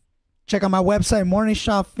 Check out my website,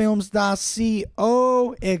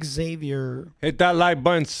 morningshopfilms.co. Xavier. Hit that like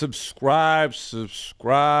button, subscribe,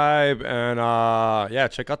 and yeah,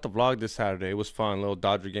 check out the vlog this Saturday. It was fun, little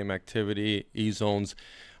Dodger game activity, E-zones.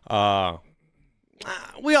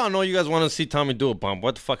 We all know you guys want to see Tommy do a bump.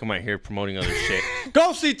 What the fuck am I here promoting other shit?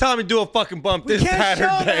 Go see Tommy do a fucking bump this Saturday.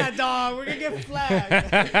 Show that, dog. We're gonna get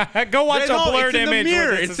flagged. Go watch a blurred it's in image. the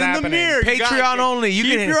mirror. When this It's is in the happening. mirror. Patreon only.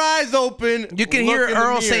 Keep your eyes open. You can Look hear in the Earl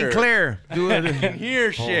mirror. St. Clair. Do You can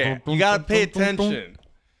hear shit. You gotta pay attention.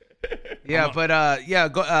 Yeah, but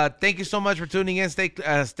go. Thank you so much for tuning in. Stay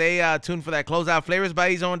tuned for that closeout.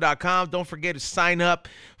 FlavorsByEZone.com. Don't forget to sign up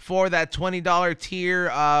for that $20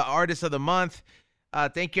 tier Artist of the Month.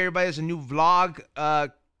 Thank you, everybody. There's a new vlog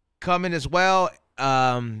coming as well.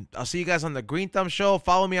 I'll see you guys on the Green Thumb Show.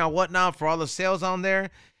 Follow me on Whatnot for all the sales on there.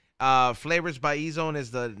 Flavors by E-Zone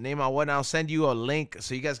is the name on Whatnot. I'll send you a link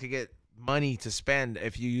so you guys can get money to spend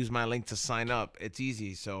if you use my link to sign up. It's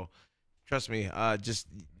easy, so trust me. Just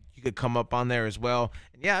you could come up on there as well.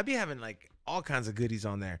 And yeah, I'll be having like all kinds of goodies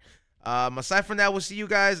on there. Aside from that, we'll see you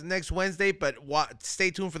guys next Wednesday, but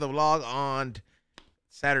stay tuned for the vlog on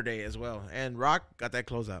Saturday as well. And Rock got that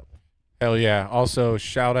closeout. Hell yeah. Also,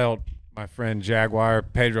 shout out my friend Jaguar,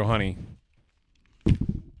 Pedro Honey.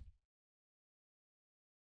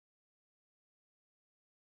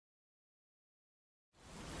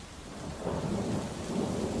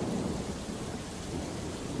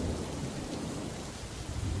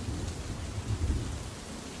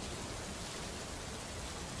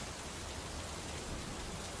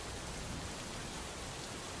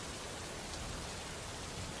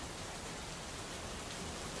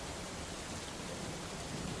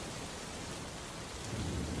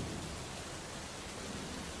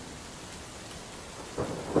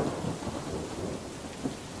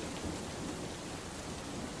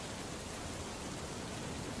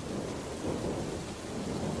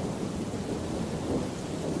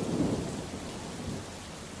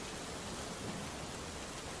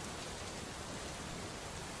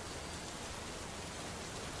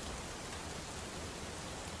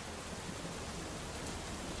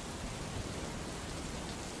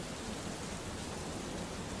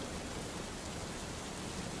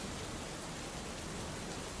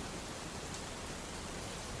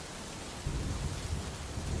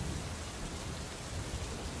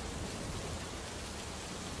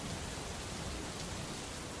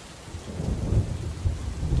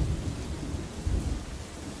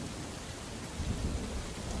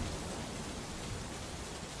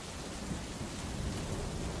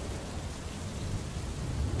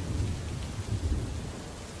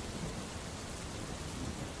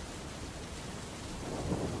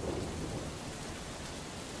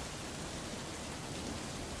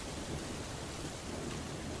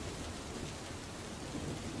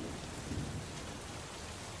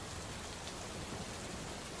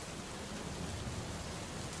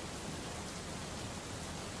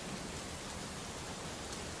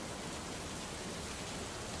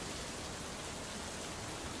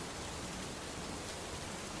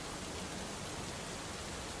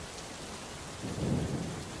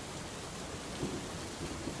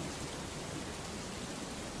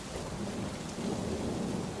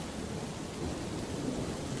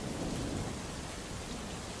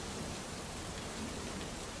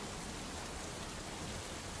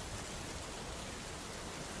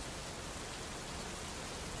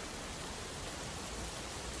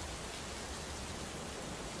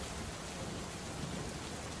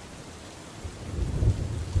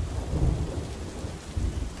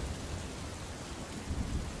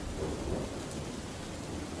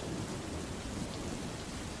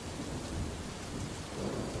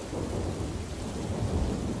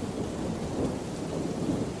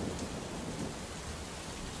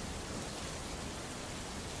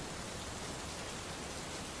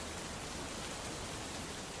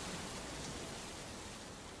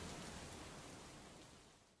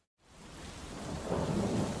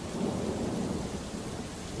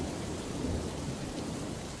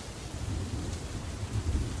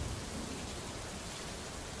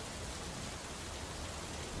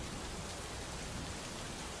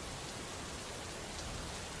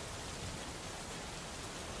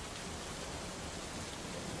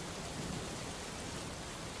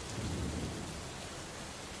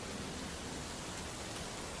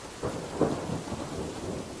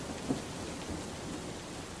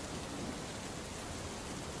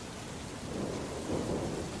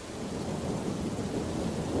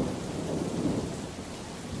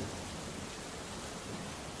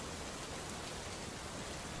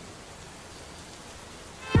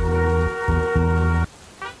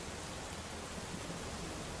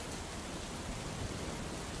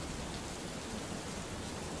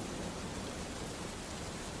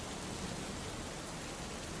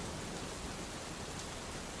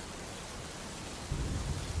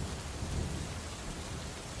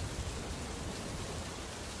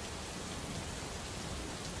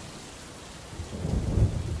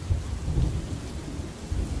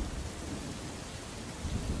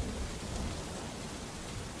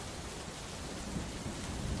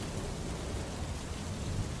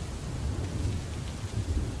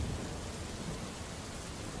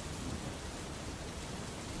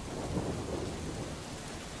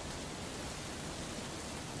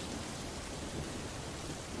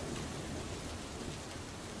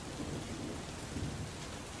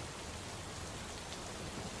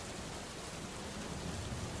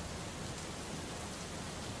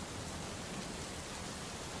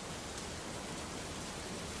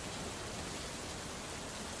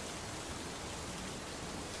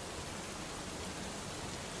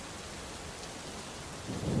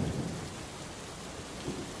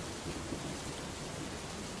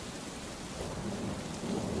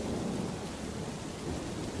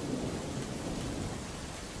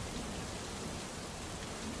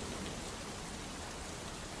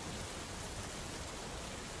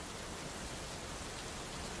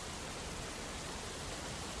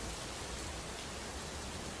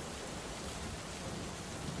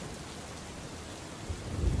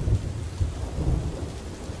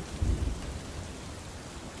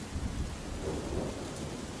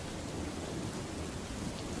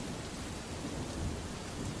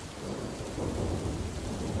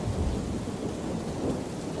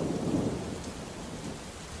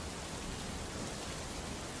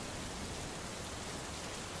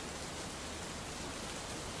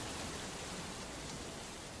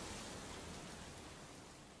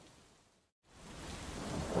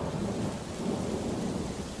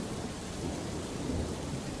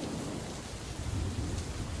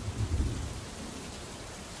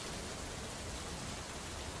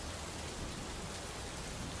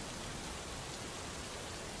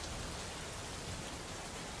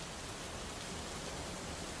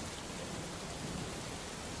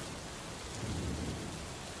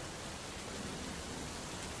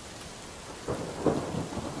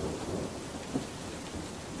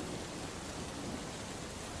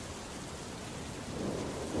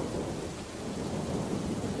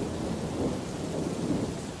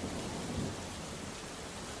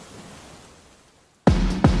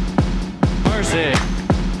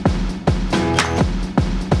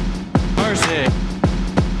 Mercy.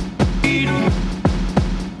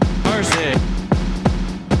 Mercy.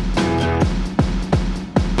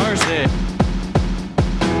 Mercy.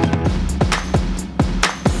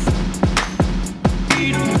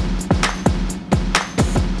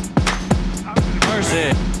 Mercy.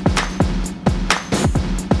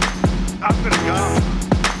 I'm gonna go.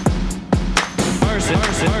 Mercy,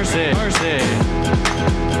 mercy, mercy, mercy.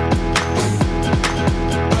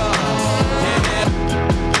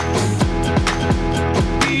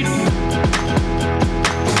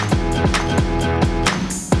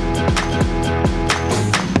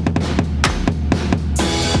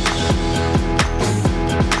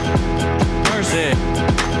 Mercy.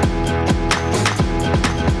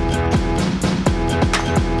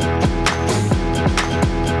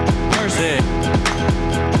 Mercy.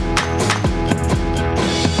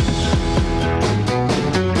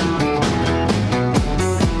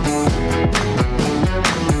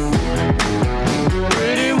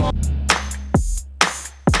 Pretty woman.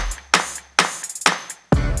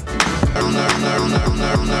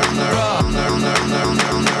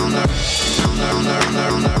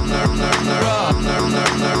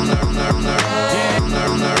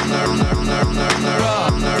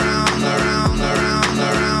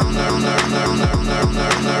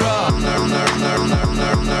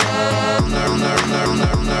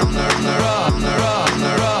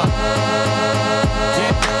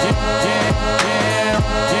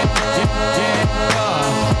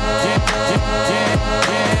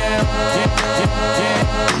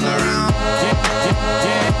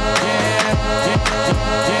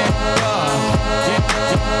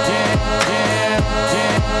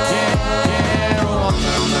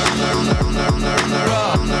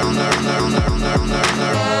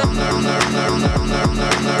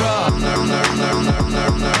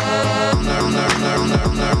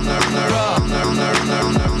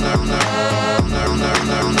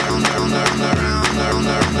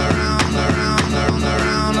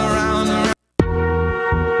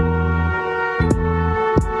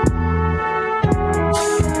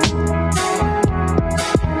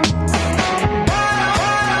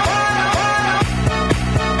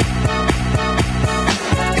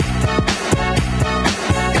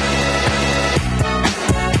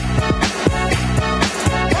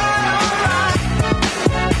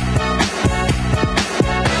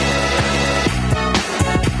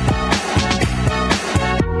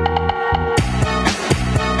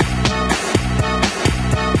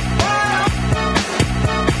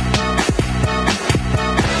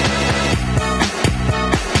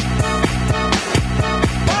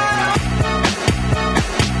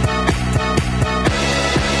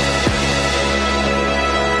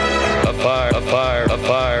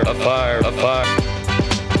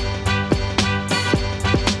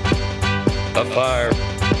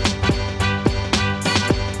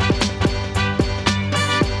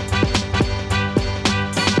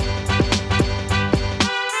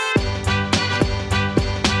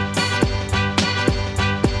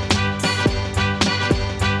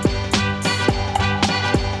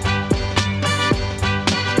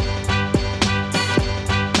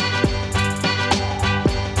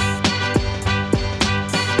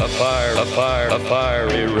 A fire. A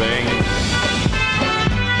fiery ring.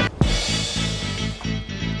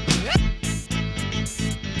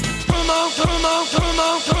 Come on, come on, come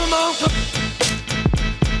on, come on, come on.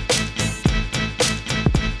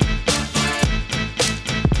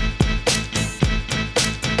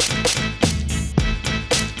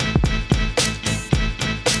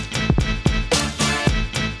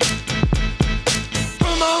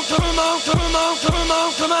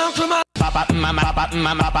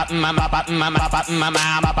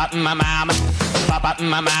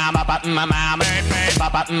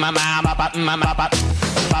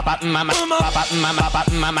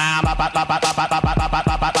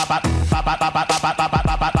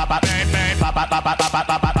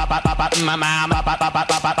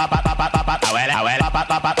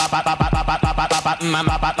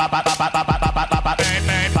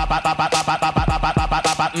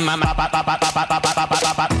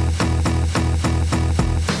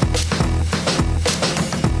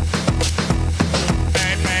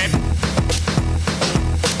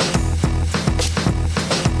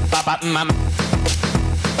 Mama.